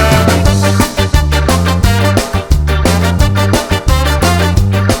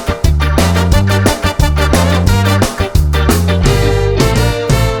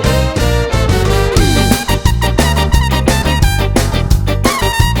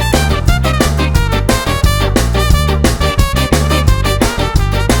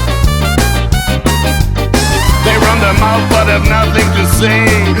 But have nothing to say.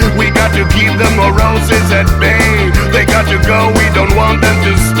 We got to keep the moroses at bay. They got to go, we don't want them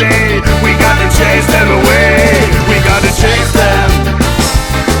to stay. We got to chase them away. We got to chase them.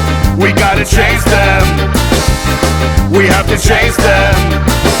 We got to chase them. We have to chase them.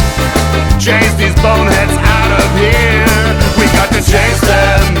 Chase these boneheads out of here. We got to chase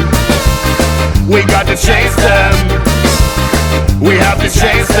them. We got to chase them. We have to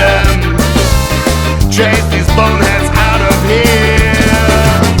chase them. Chase these boneheads out of here.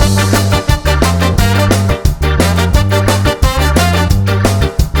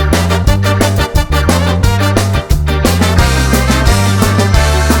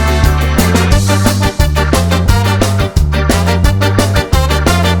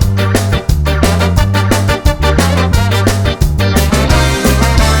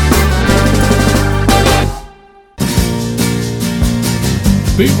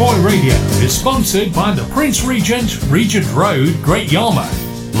 Boot Boy Radio is sponsored by the Prince Regent, Regent Road, Great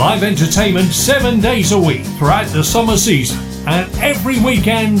Yarmouth. Live entertainment 7 days a week throughout the summer season and every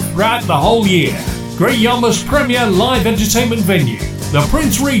weekend throughout the whole year. Great Yarmouth's premier live entertainment venue, the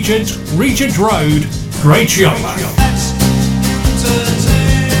Prince Regent, Regent Road, Great Yarmouth.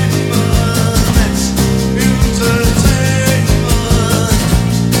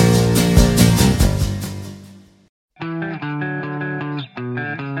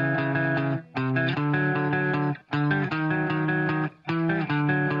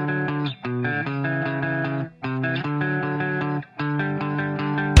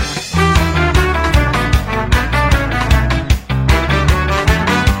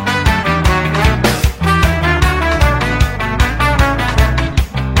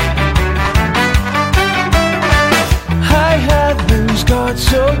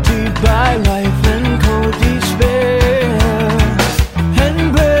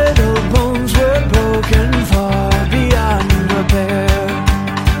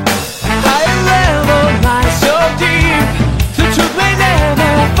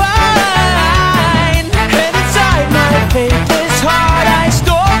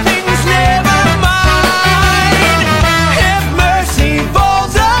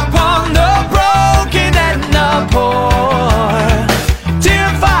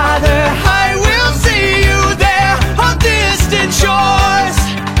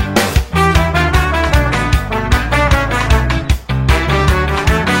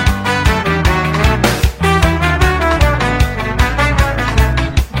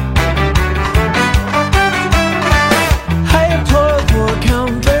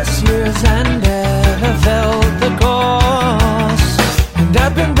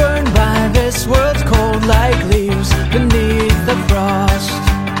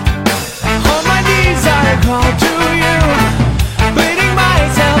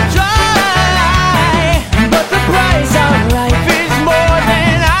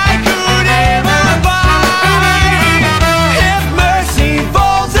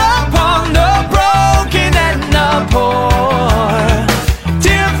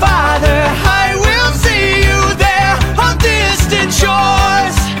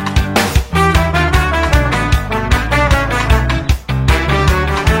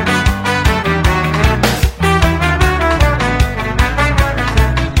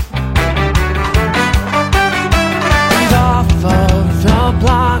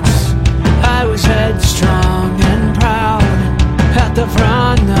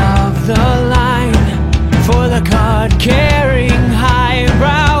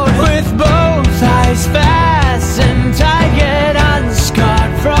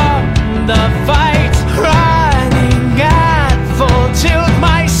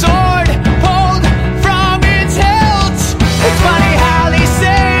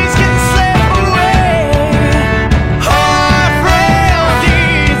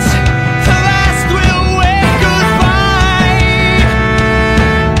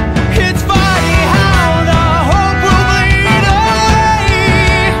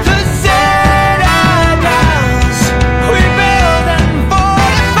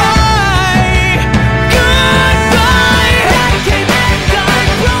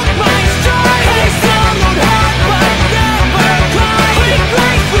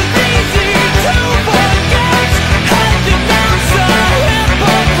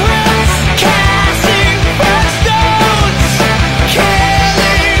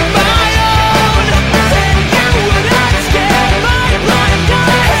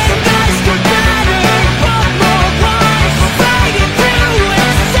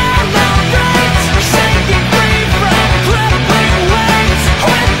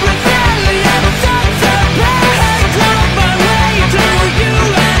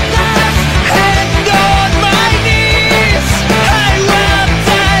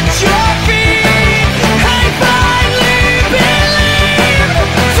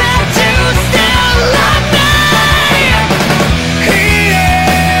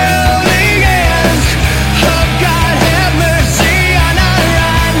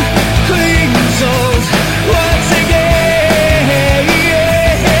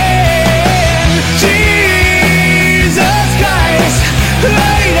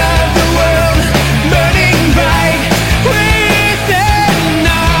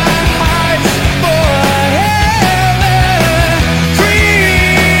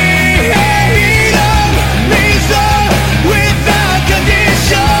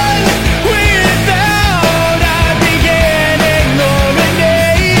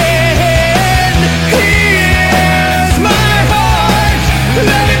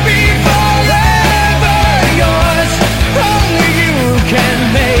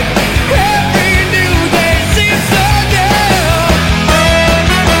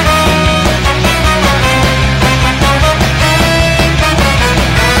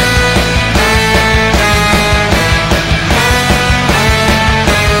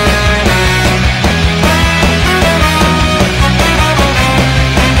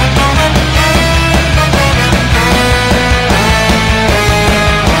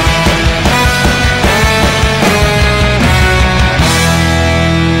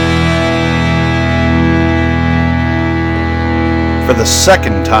 for the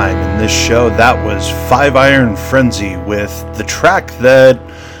second time in this show. That was Five Iron Frenzy with the track that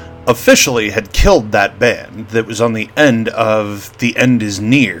officially had killed that band, that was on the end of The End Is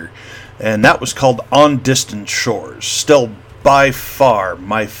Near, and that was called On Distant Shores. Still by far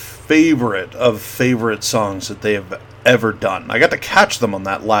my favorite of favorite songs that they have ever done. I got to catch them on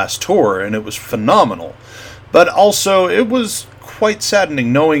that last tour, and it was phenomenal. But also, it was quite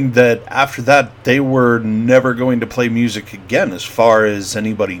saddening knowing that after that they were never going to play music again as far as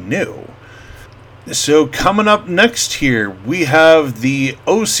anybody knew. So coming up next here, we have the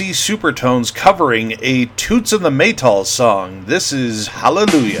OC Supertones covering a Toots and the Maytals song. This is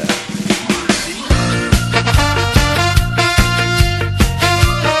Hallelujah.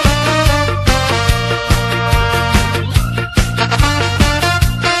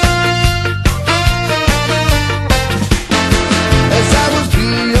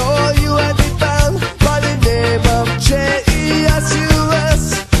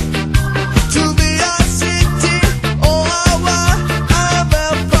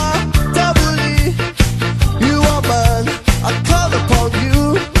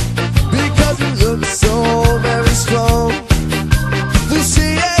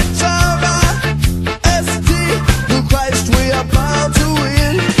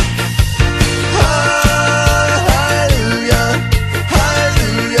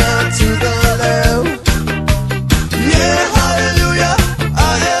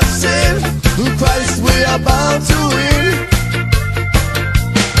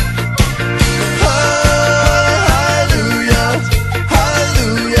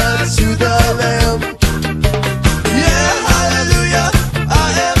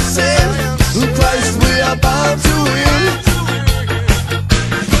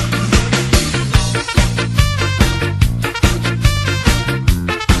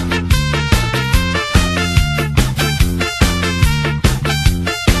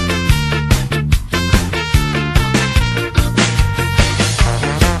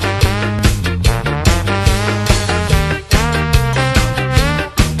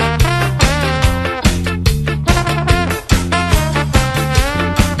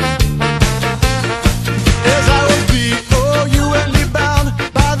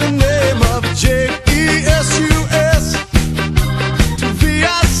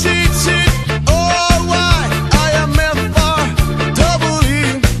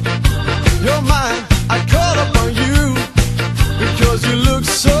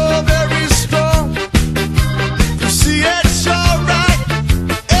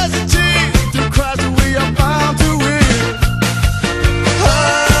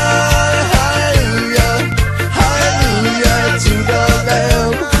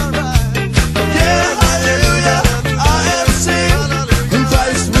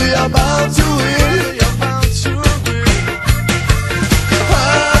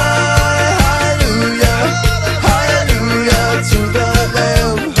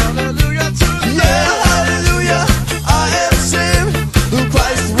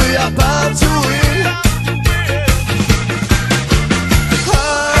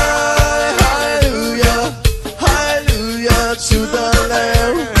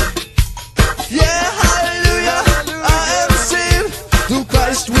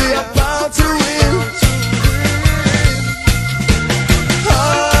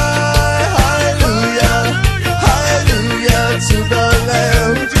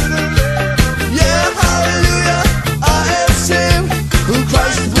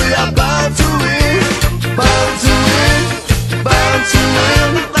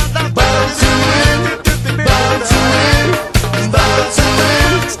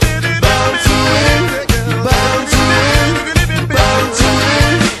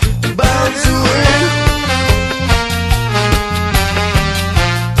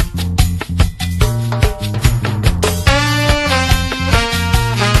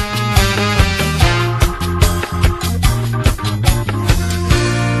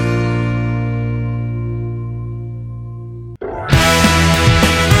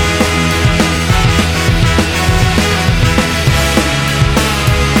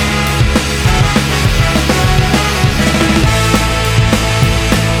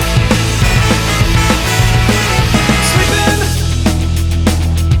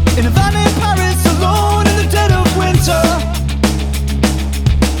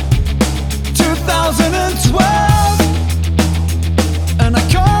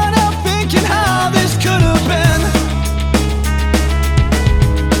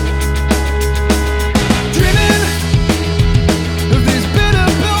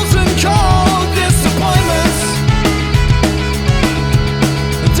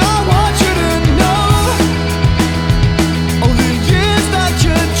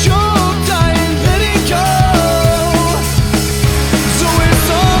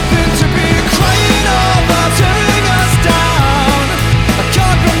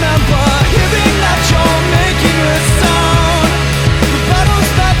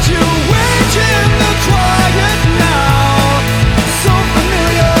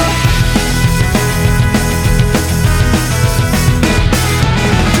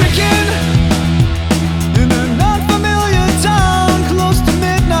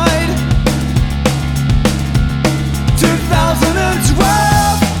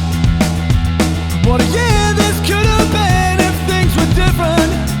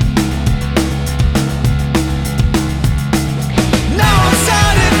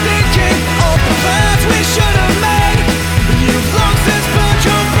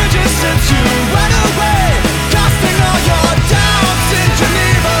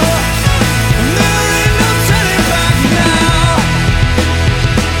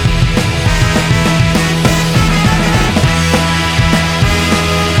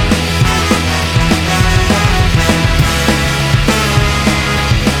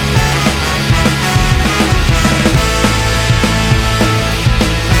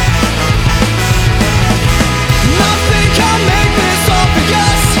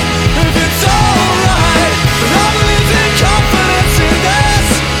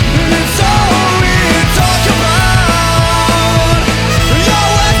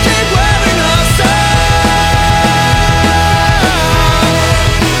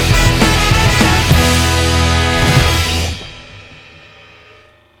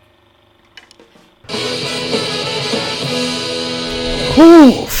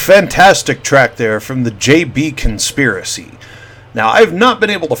 fantastic track there from the JB Conspiracy. Now, I've not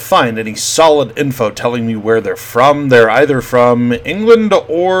been able to find any solid info telling me where they're from. They're either from England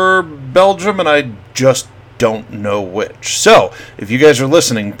or Belgium, and I just don't know which. So, if you guys are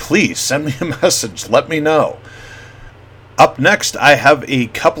listening, please send me a message. Let me know. Up next, I have a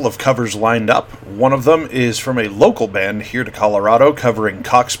couple of covers lined up. One of them is from a local band here to Colorado covering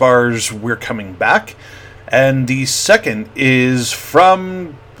Coxbar's We're Coming Back. And the second is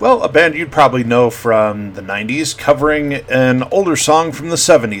from, well, a band you'd probably know from the 90s covering an older song from the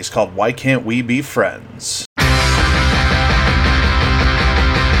 70s called Why Can't We Be Friends?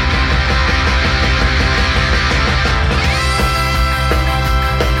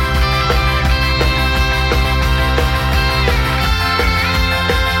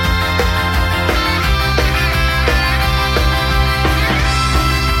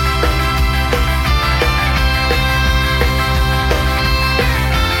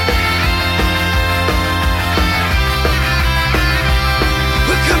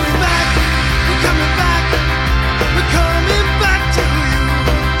 We're coming back,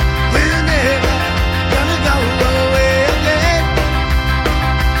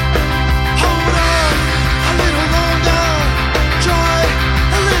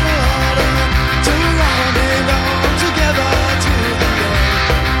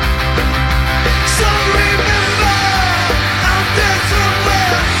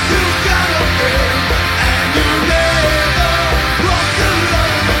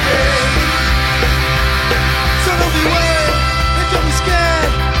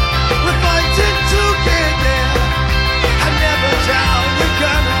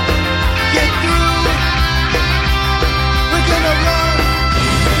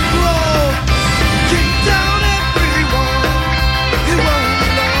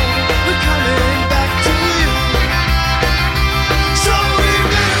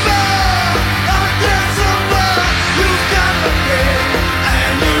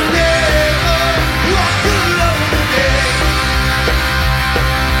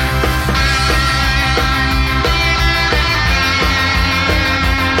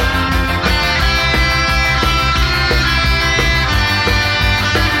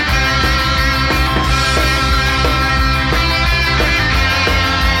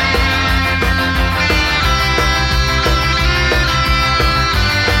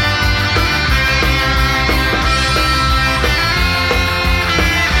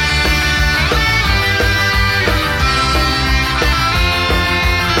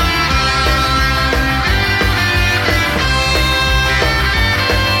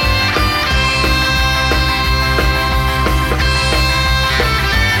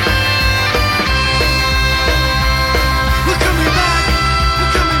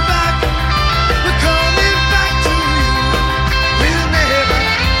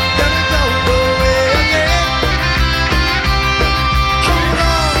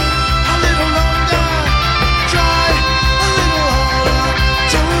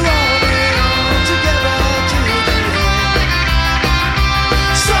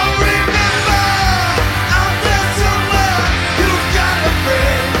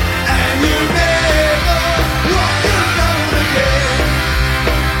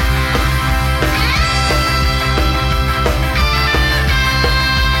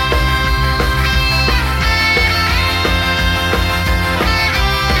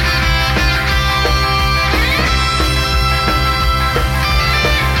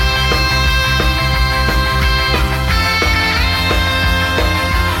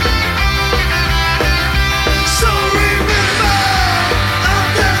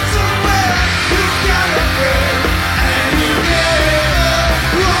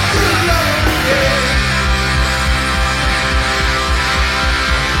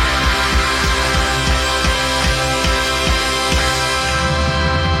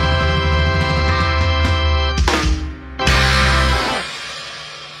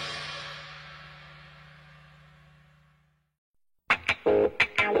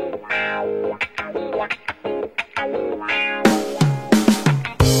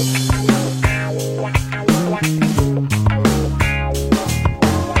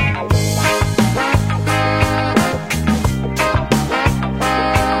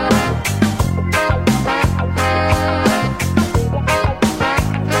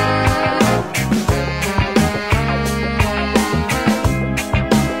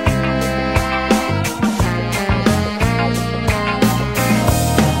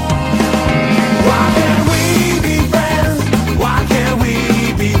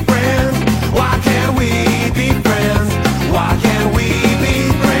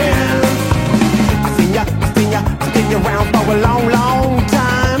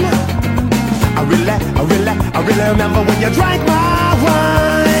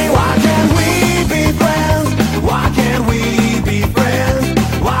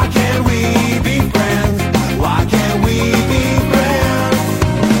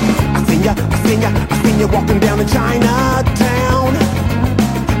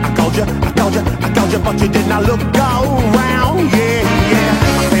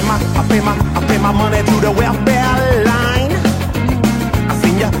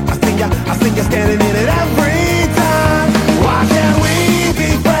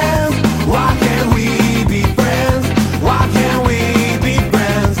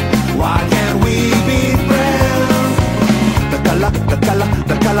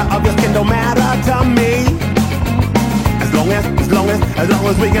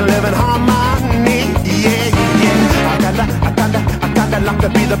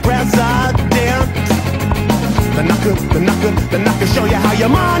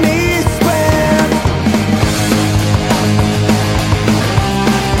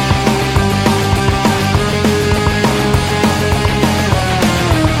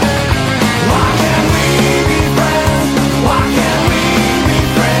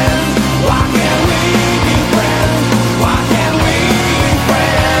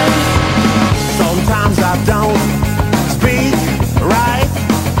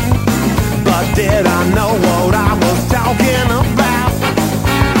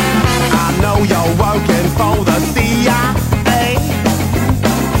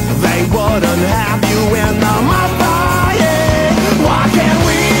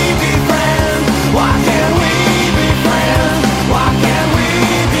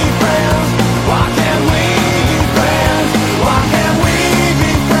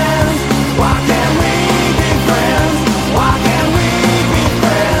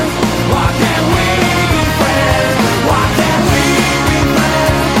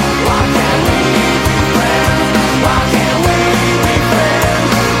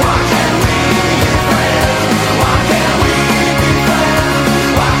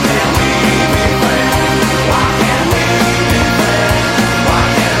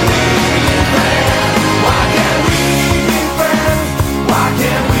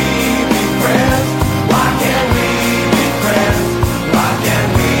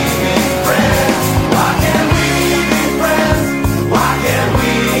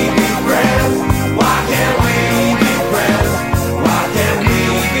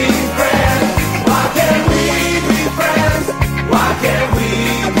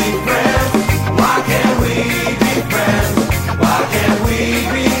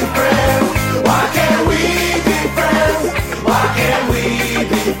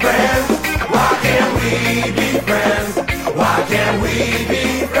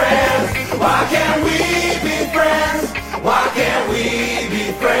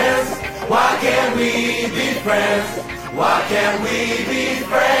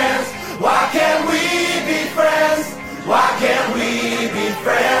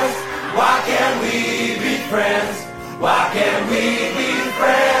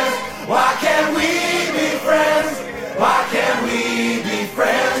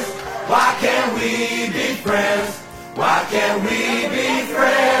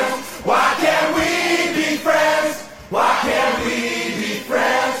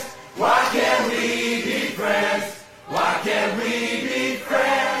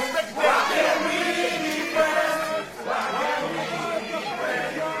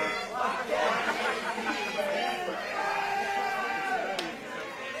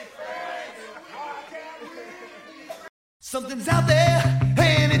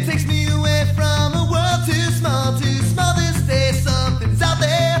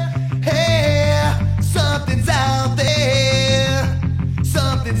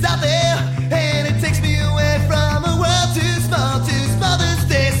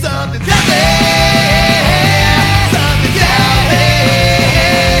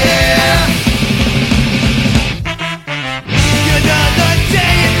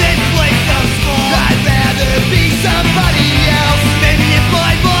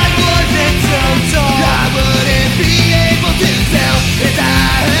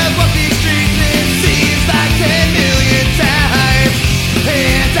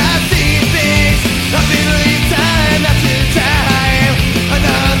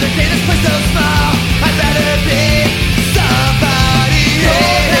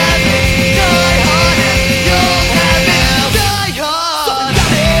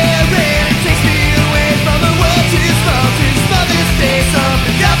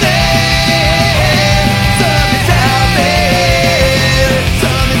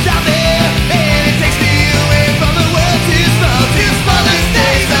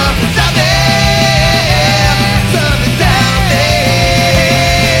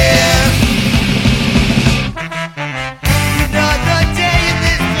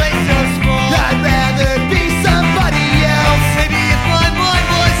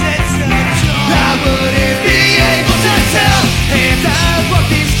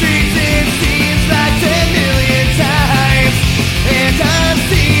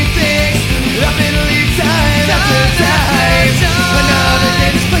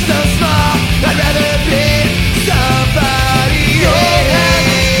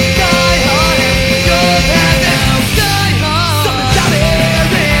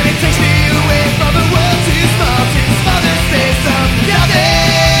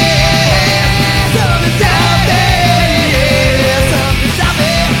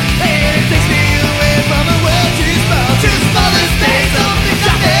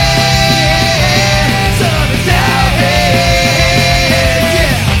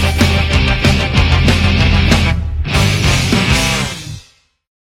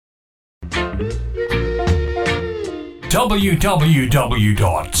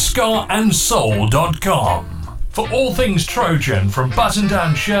 www.scarandsoul.com for all things Trojan, from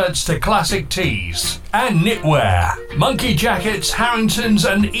button-down shirts to classic tees and knitwear, monkey jackets, Harringtons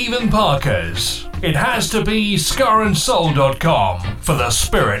and even Parkers. It has to be scarandsoul.com for the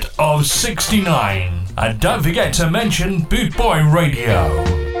spirit of 69. And don't forget to mention Boot Boy Radio.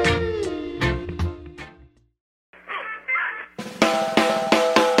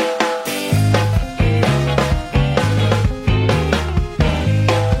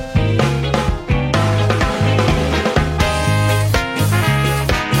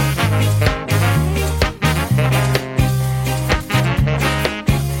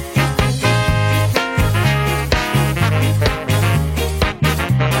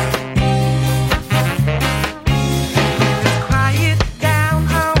 Quiet down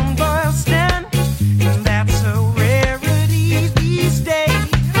home, Boston, and that's a rarity these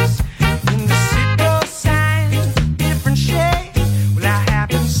days. In the city signs a different shade. Well, I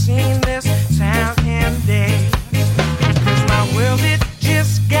haven't seen this town in days. 'Cause my world, it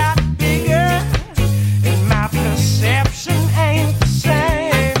just got bigger, and my perception ain't the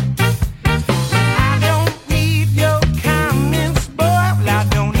same. I don't need your comments, boy. Well, I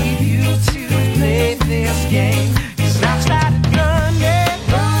don't need you to play this game. 'Cause I've started running,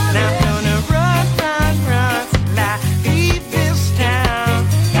 and I'm gonna run till I leave this town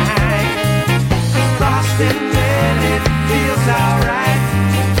behind. 'Cause Boston, man, it feels alright.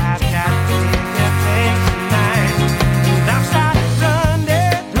 I've got bigger things in mind. And I've started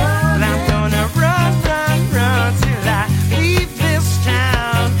running, and I'm gonna run till I leave this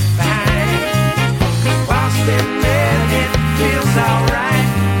town behind. 'Cause Boston, man, it feels alright.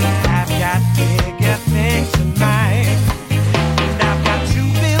 I've got bigger things in mind. And I've got 2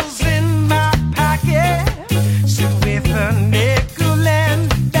 bills in my pocket, so with a nickel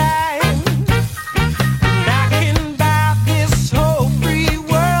and a dime, and I can buy this whole free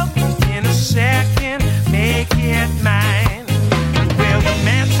world in a second, make it mine. Well, the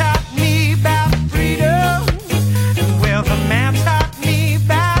man taught me about freedom, and well, the man taught me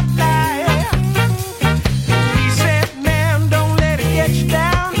about life. He said, man, don't let it get you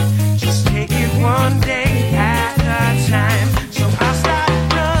down, just take it one day at a time. So I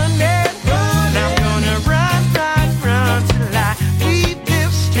started running, and I'm gonna run till I leave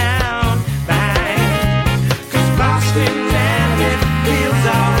this town behind. 'Cause Boston, man, it feels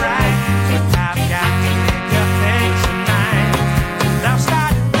alright. I've got bigger things in mind. And I've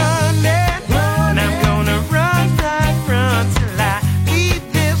started running, and I'm gonna run till I leave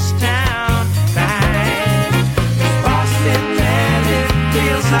this town behind. 'Cause Boston, man, it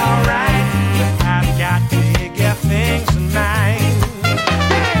feels alright. I've got bigger things in mind.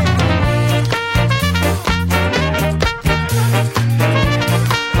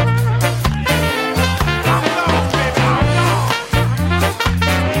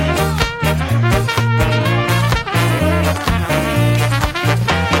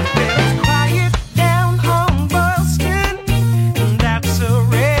 Quiet down home, Boston, and that's a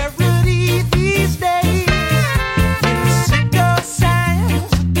rarity these days. In the city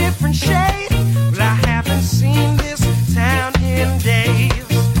signs a different shade. Well, I haven't seen this town in days.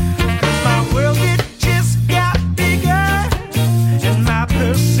 'Cause my world, it just got bigger, and my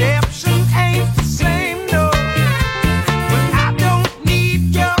perception ain't the same, no. Well, I don't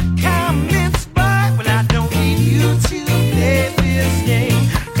need your comments, but well, I don't need you to play this game.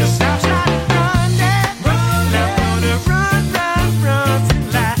 'Cause I've started running, and I'm gonna run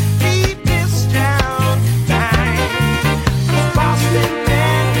till I leave this town behind. 'Cause Boston,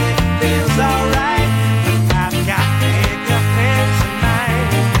 man, it feels alright. I've got bigger things in mind.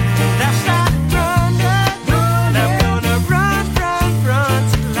 And I've started running, and I'm gonna run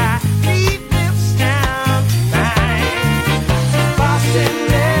till I leave this town behind. Boston,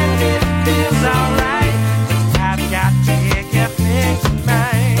 man, it feels alright. I've got bigger things in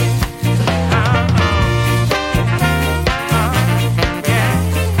mind.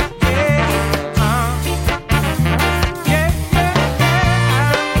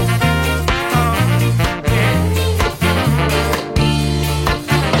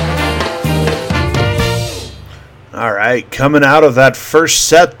 All right, coming out of that first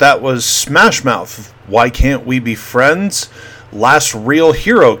set, that was Smash Mouth, Why Can't We Be Friends? Last Real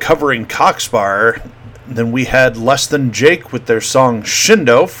Hero covering Coxbar. Then we had Less Than Jake with their song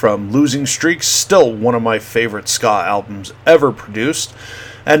Shindo from Losing Streaks, still one of my favorite ska albums ever produced.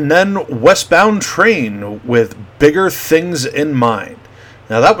 And then Westbound Train with Bigger Things in Mind.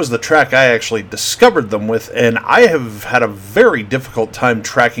 Now that was the track I actually discovered them with, and I have had a very difficult time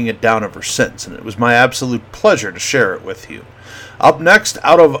tracking it down ever since, and it was my absolute pleasure to share it with you. Up next,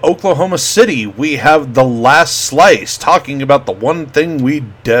 out of Oklahoma City, we have The Last Slice, talking about the one thing we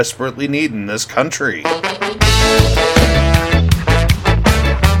desperately need in this country.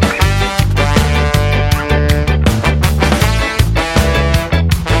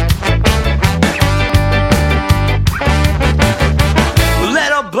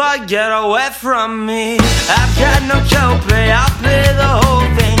 Get away from me. I've got no copay, I'll play the whole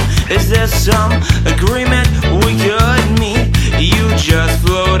thing. Is there some agreement we could meet? You just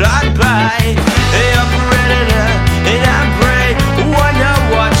float on by. Hey, I'm predator and I'm prey. Wonder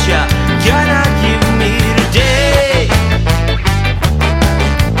what you gonna give me today.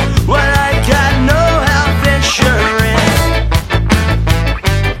 Well, I got no health insurance.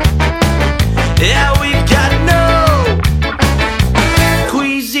 Yeah, we've got no.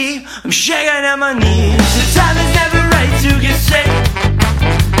 I'm shaking on my knees. The time is never right to get sick.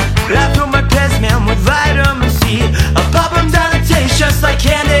 I fill my pants, man, with vitamin C. I pop them down, it tastes just like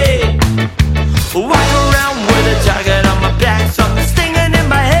candy. Walk around with a target on my back, something stinging in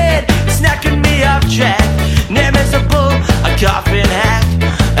my head, snacking me off track. Name is a bull, a coughing hack.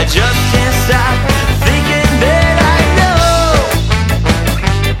 I just can't stop thinking that I know.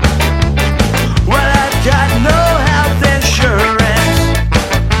 Well, I've got no health insurance.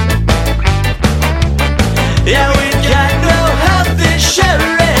 Yeah, we've got no health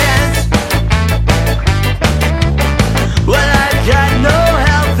insurance. Well, I've got no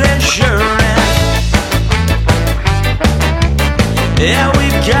health insurance. Yeah,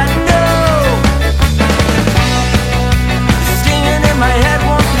 we've got no. The stinging in my head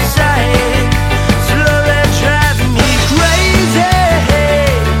won't subside, slowly driving me crazy.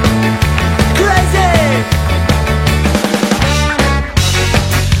 Crazy.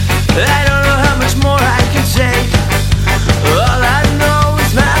 I don't know how much more I can take. All I know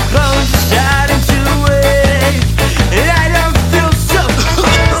is my bones are starting to ache, and I don't feel so.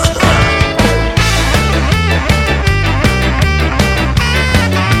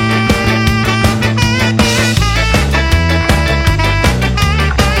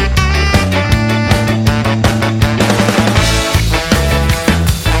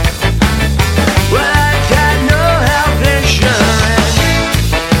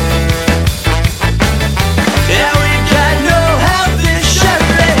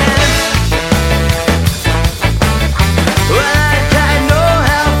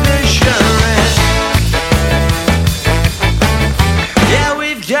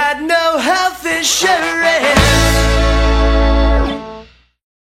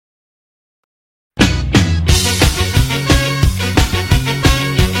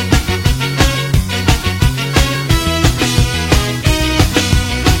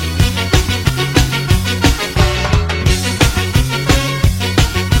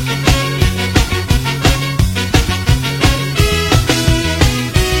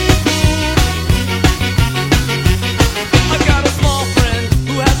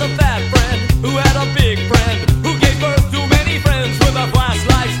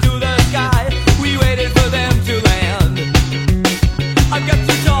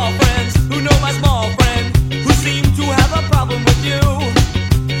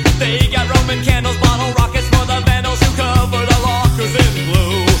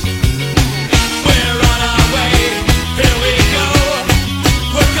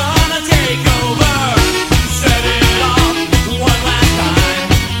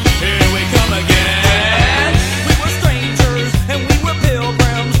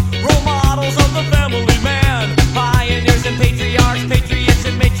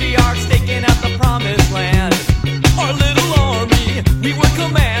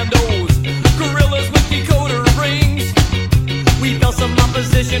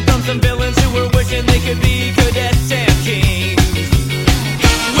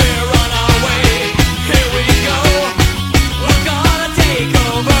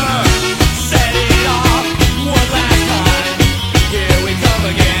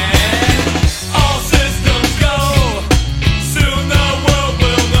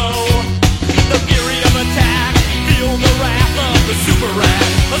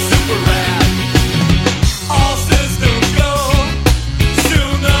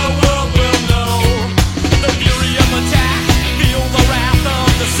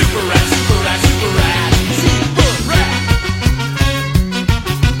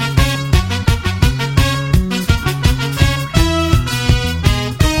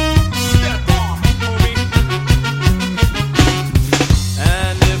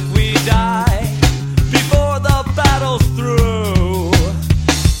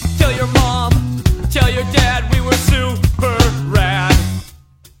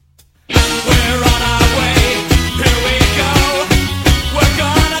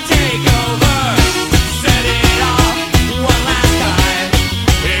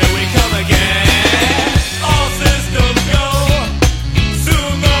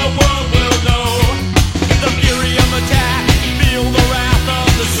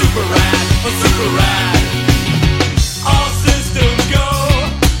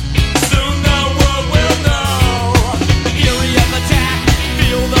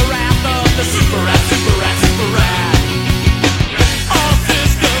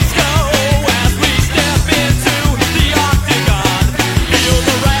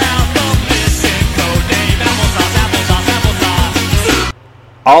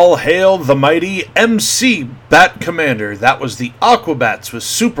 All hail the mighty MC Bat Commander. That was the Aquabats with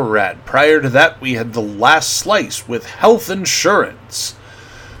Super Rad. Prior to that, we had The Last Slice with Health Insurance.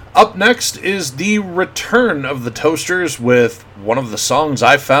 Up next is the return of the Toasters with one of the songs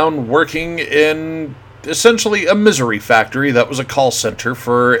I found working in essentially a misery factory that was a call center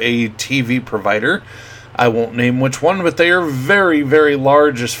for a TV provider. I won't name which one, but they are very, very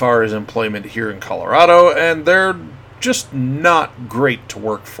large as far as employment here in Colorado, and they're just not great to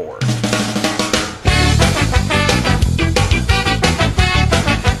work for.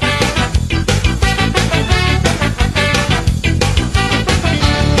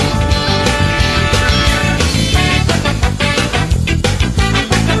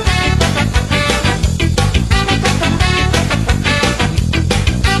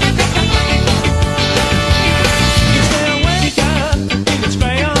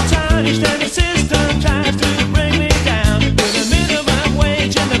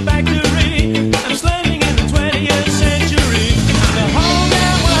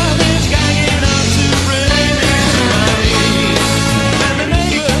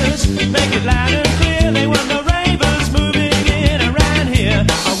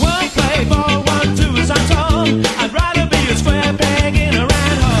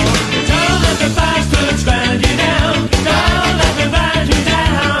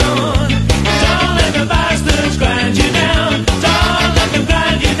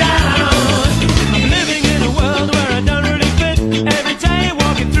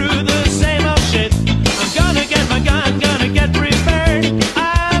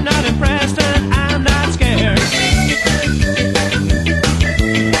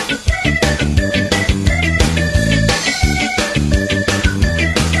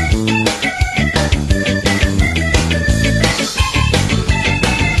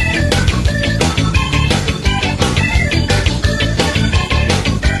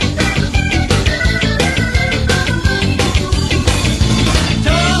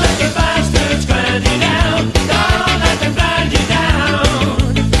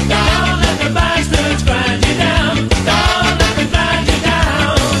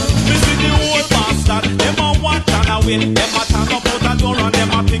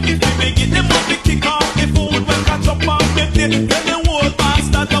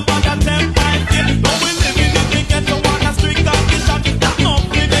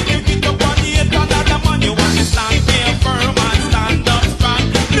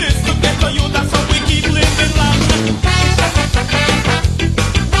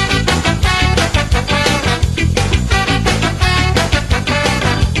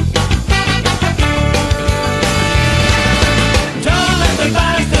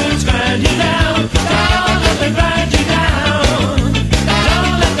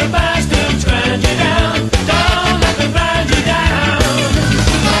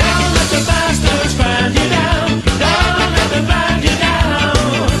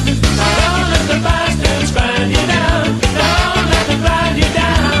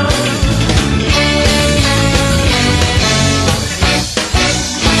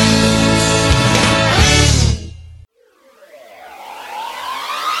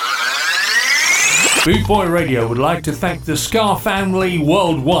 Bootboy Radio would like to thank the Ska family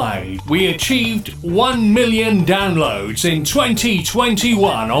worldwide. We achieved 1 million downloads in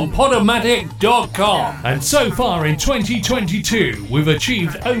 2021 on Podomatic.com. And so far in 2022, we've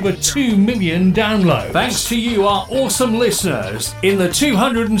achieved over 2 million downloads. Thanks to you, our awesome listeners, in the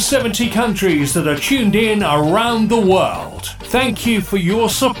 270 countries that are tuned in around the world. Thank you for your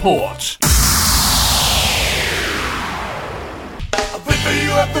support.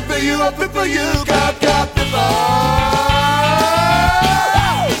 For you, got the bar.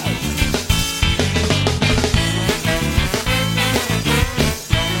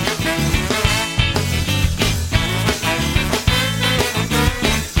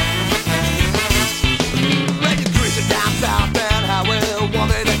 Making crazy down south and how we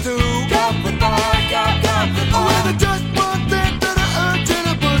wanted it to. Got the bar, got the bar. When it's just one thing that I urge and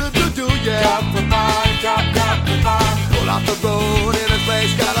I put it to do, yeah. Got the bar, got the bar. Pull off the road in a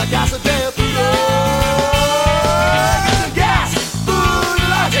place, got a gas a day of food. Get the gas, food,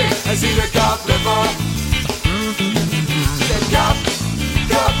 logic. I see the cop before. Said cop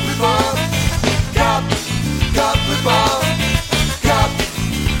before. Cop before.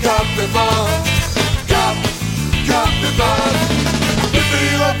 Cop before. Cop before.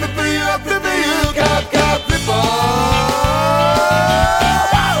 Flip for you, cop before.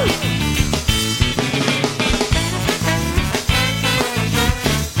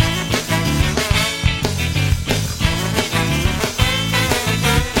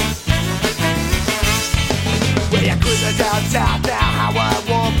 Down south now, how I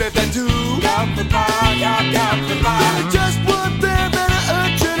want Just one thing that I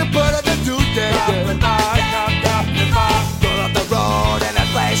urge you to put it to death. Go up the road and that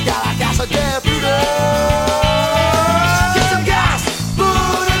place got a gas again. Get some gas,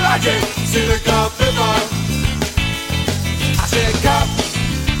 food and logic. See the cup river. I said cup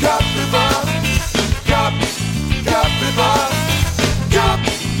river. Cup river. Cup river. Cup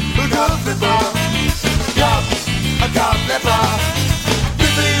river.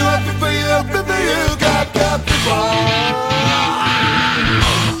 You got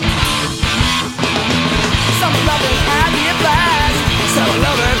some loving had me a blast. Some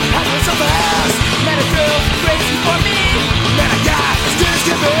loving had me so fast. Met a girl crazy for me. Met a guy just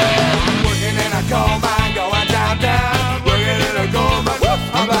give me. Working in a coal mine, going downtown. Working in a coal mine, whoop,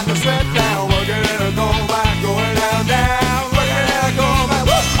 I'm about to slip down. Working in a coal mine, going down. Working in a coal mine,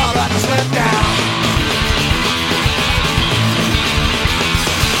 whoop, I'm about to slip down.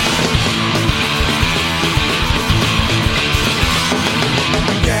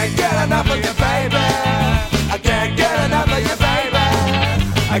 Enough of you, baby. I can't get enough of you, baby.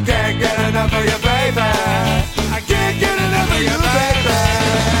 I can't get enough of you, baby. I can't get enough of you, baby.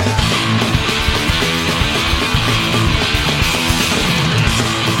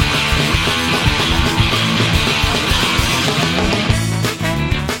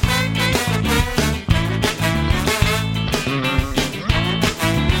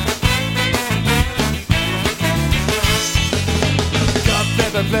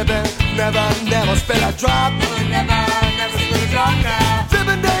 Flipping, never spill a drop. Never spill a drop now.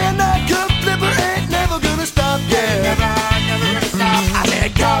 Flipping day and night, cup flipper ain't never gonna stop. Yeah, never gonna stop. I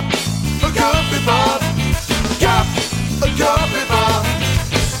said cup flipper, cup flipper, cup flipper,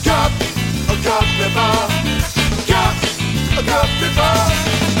 cup flipper, cup flipper.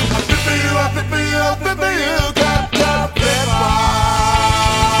 I flipper you, I flipper you, I flipper you, cup flipper.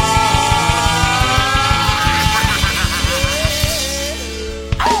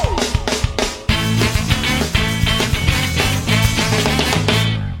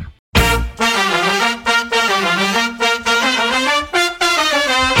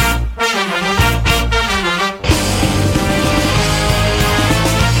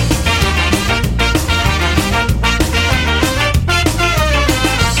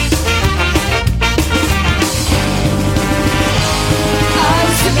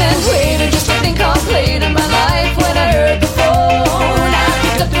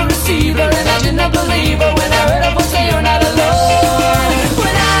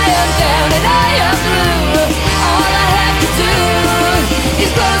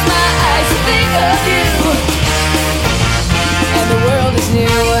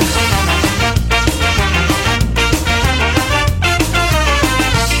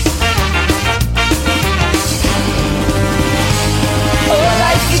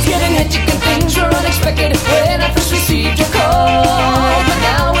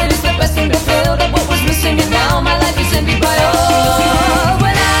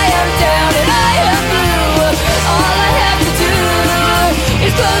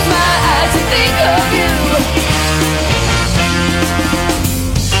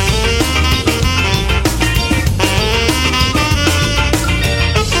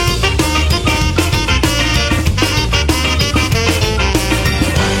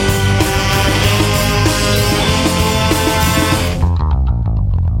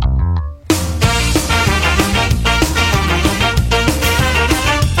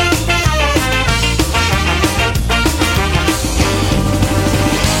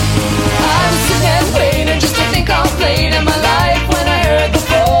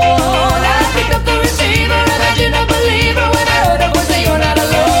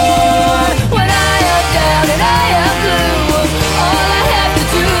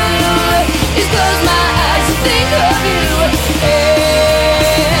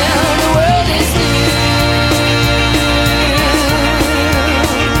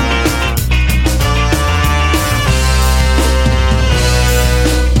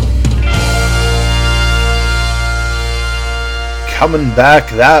 Coming back,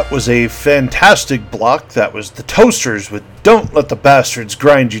 that was a fantastic block. That was the Toasters with Don't Let the Bastards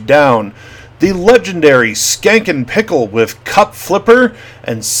Grind You Down, the legendary Skankin' Pickle with Cup Flipper,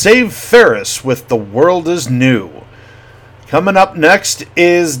 and Save Ferris with The World Is New. Coming up next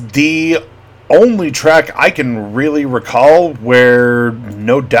is the only track I can really recall where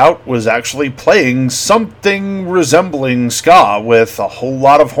No Doubt was actually playing something resembling ska with a whole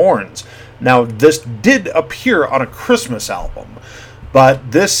lot of horns. Now, this did appear on a Christmas album,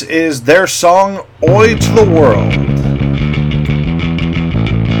 but this is their song, Oi to the World.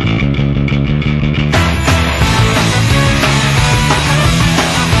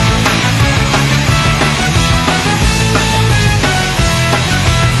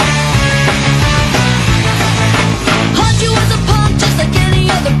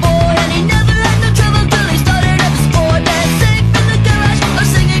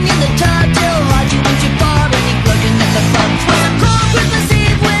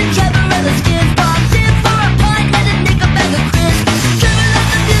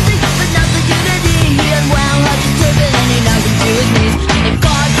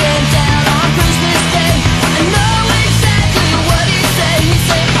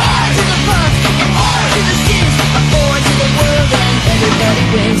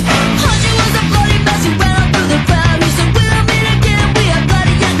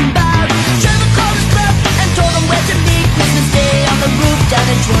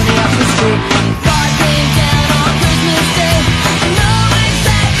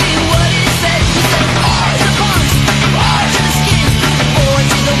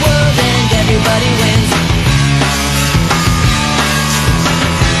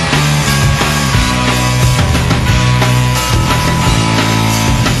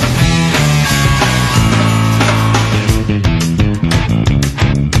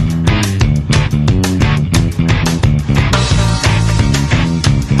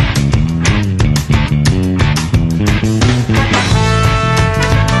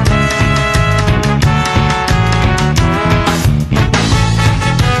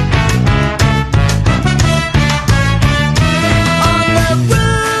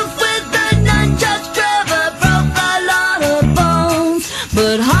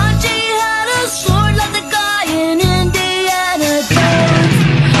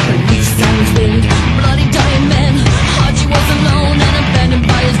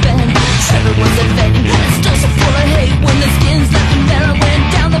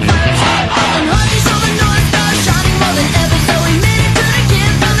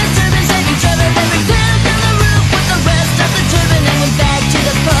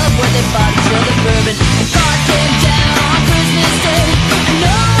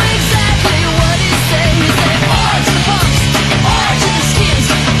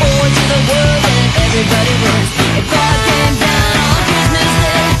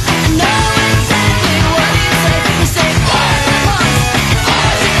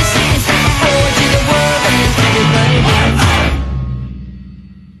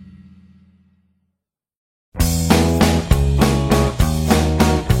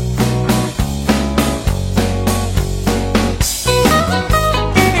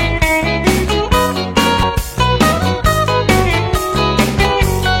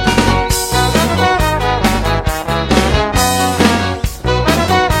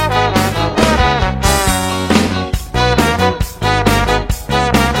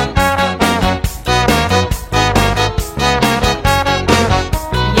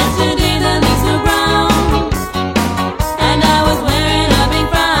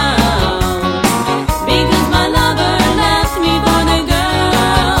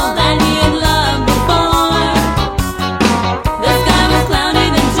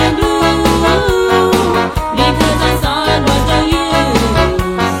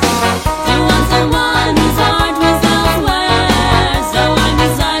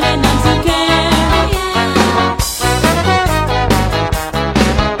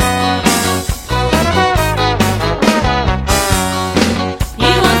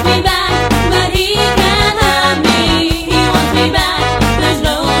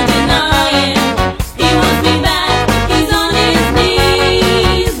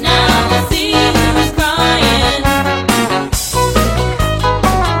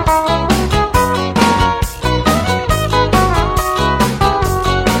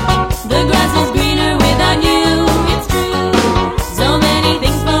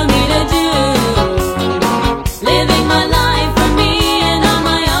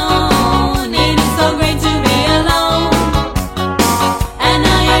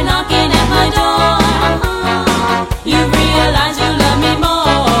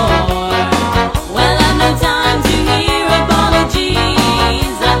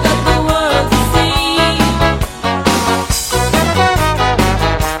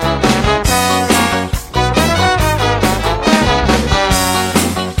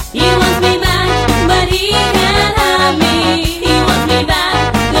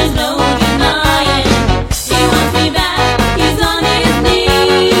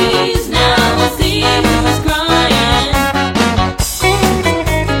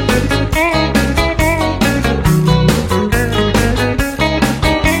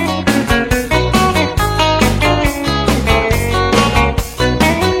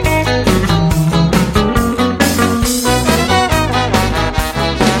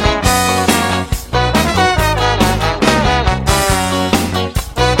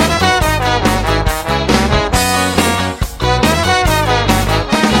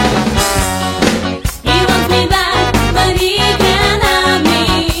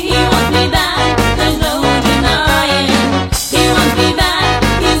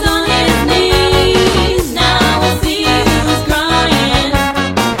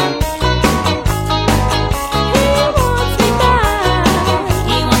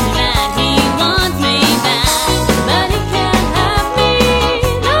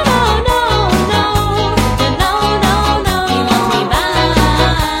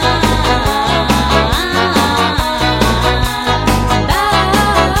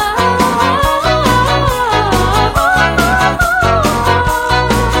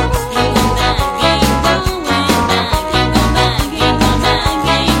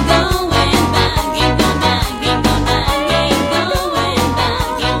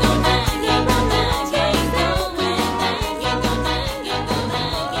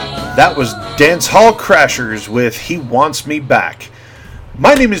 That was Dance Hall Crashers with He Wants Me Back.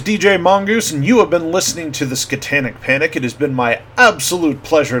 My name is DJ Mongoose, and you have been listening to the Skatanic Panic. It has been my absolute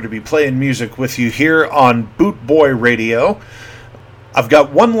pleasure to be playing music with you here on Boot Boy Radio. I've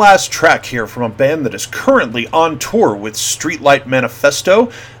got one last track here from a band that is currently on tour with Streetlight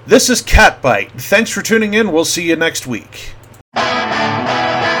Manifesto. This is Catbite. Thanks for tuning in. We'll see you next week.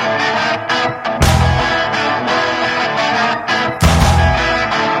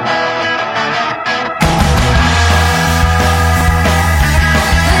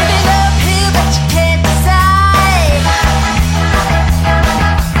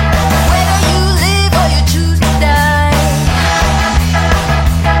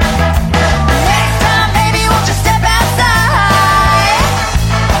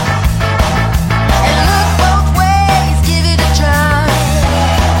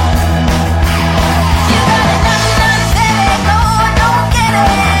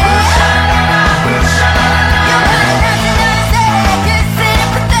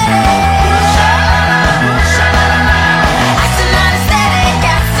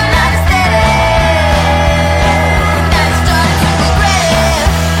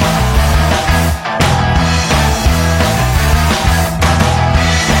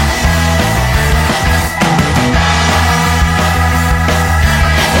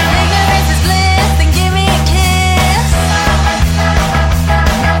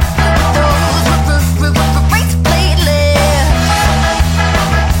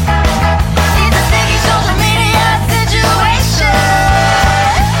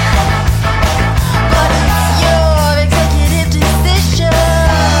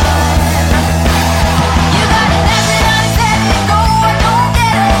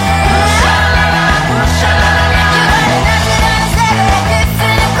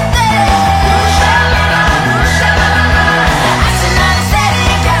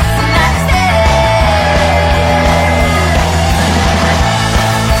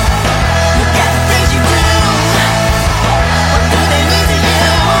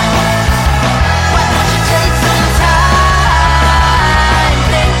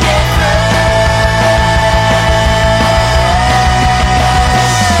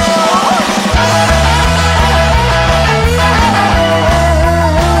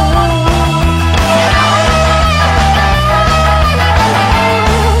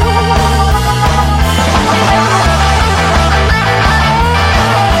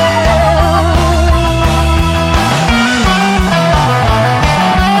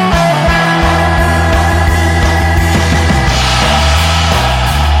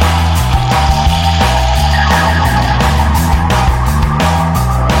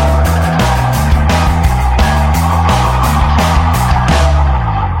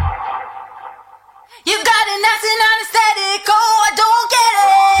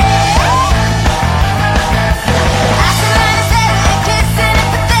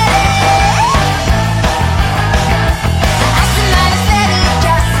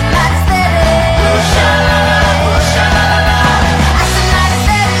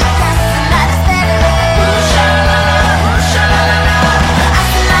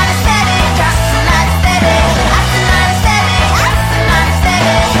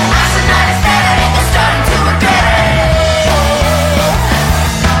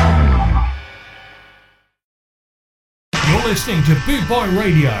 Listening to Boot Boy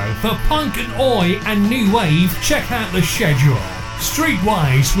Radio for punk and oi and new wave. Check out the schedule.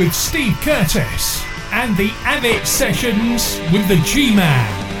 Streetwise with Steve Curtis and the Amit Sessions with the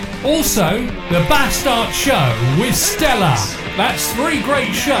G-Man. Also, the Bastard Show with Stella. That's 3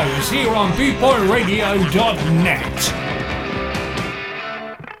 great shows here on bootboyradio.net.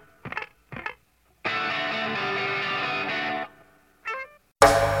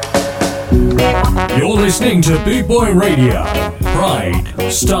 You're listening to Boot Boy Radio. Pride,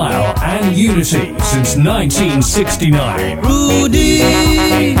 style, and unity since 1969. Rudy,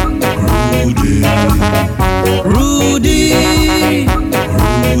 Rudy, Rudy,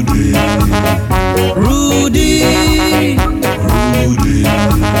 Rudy.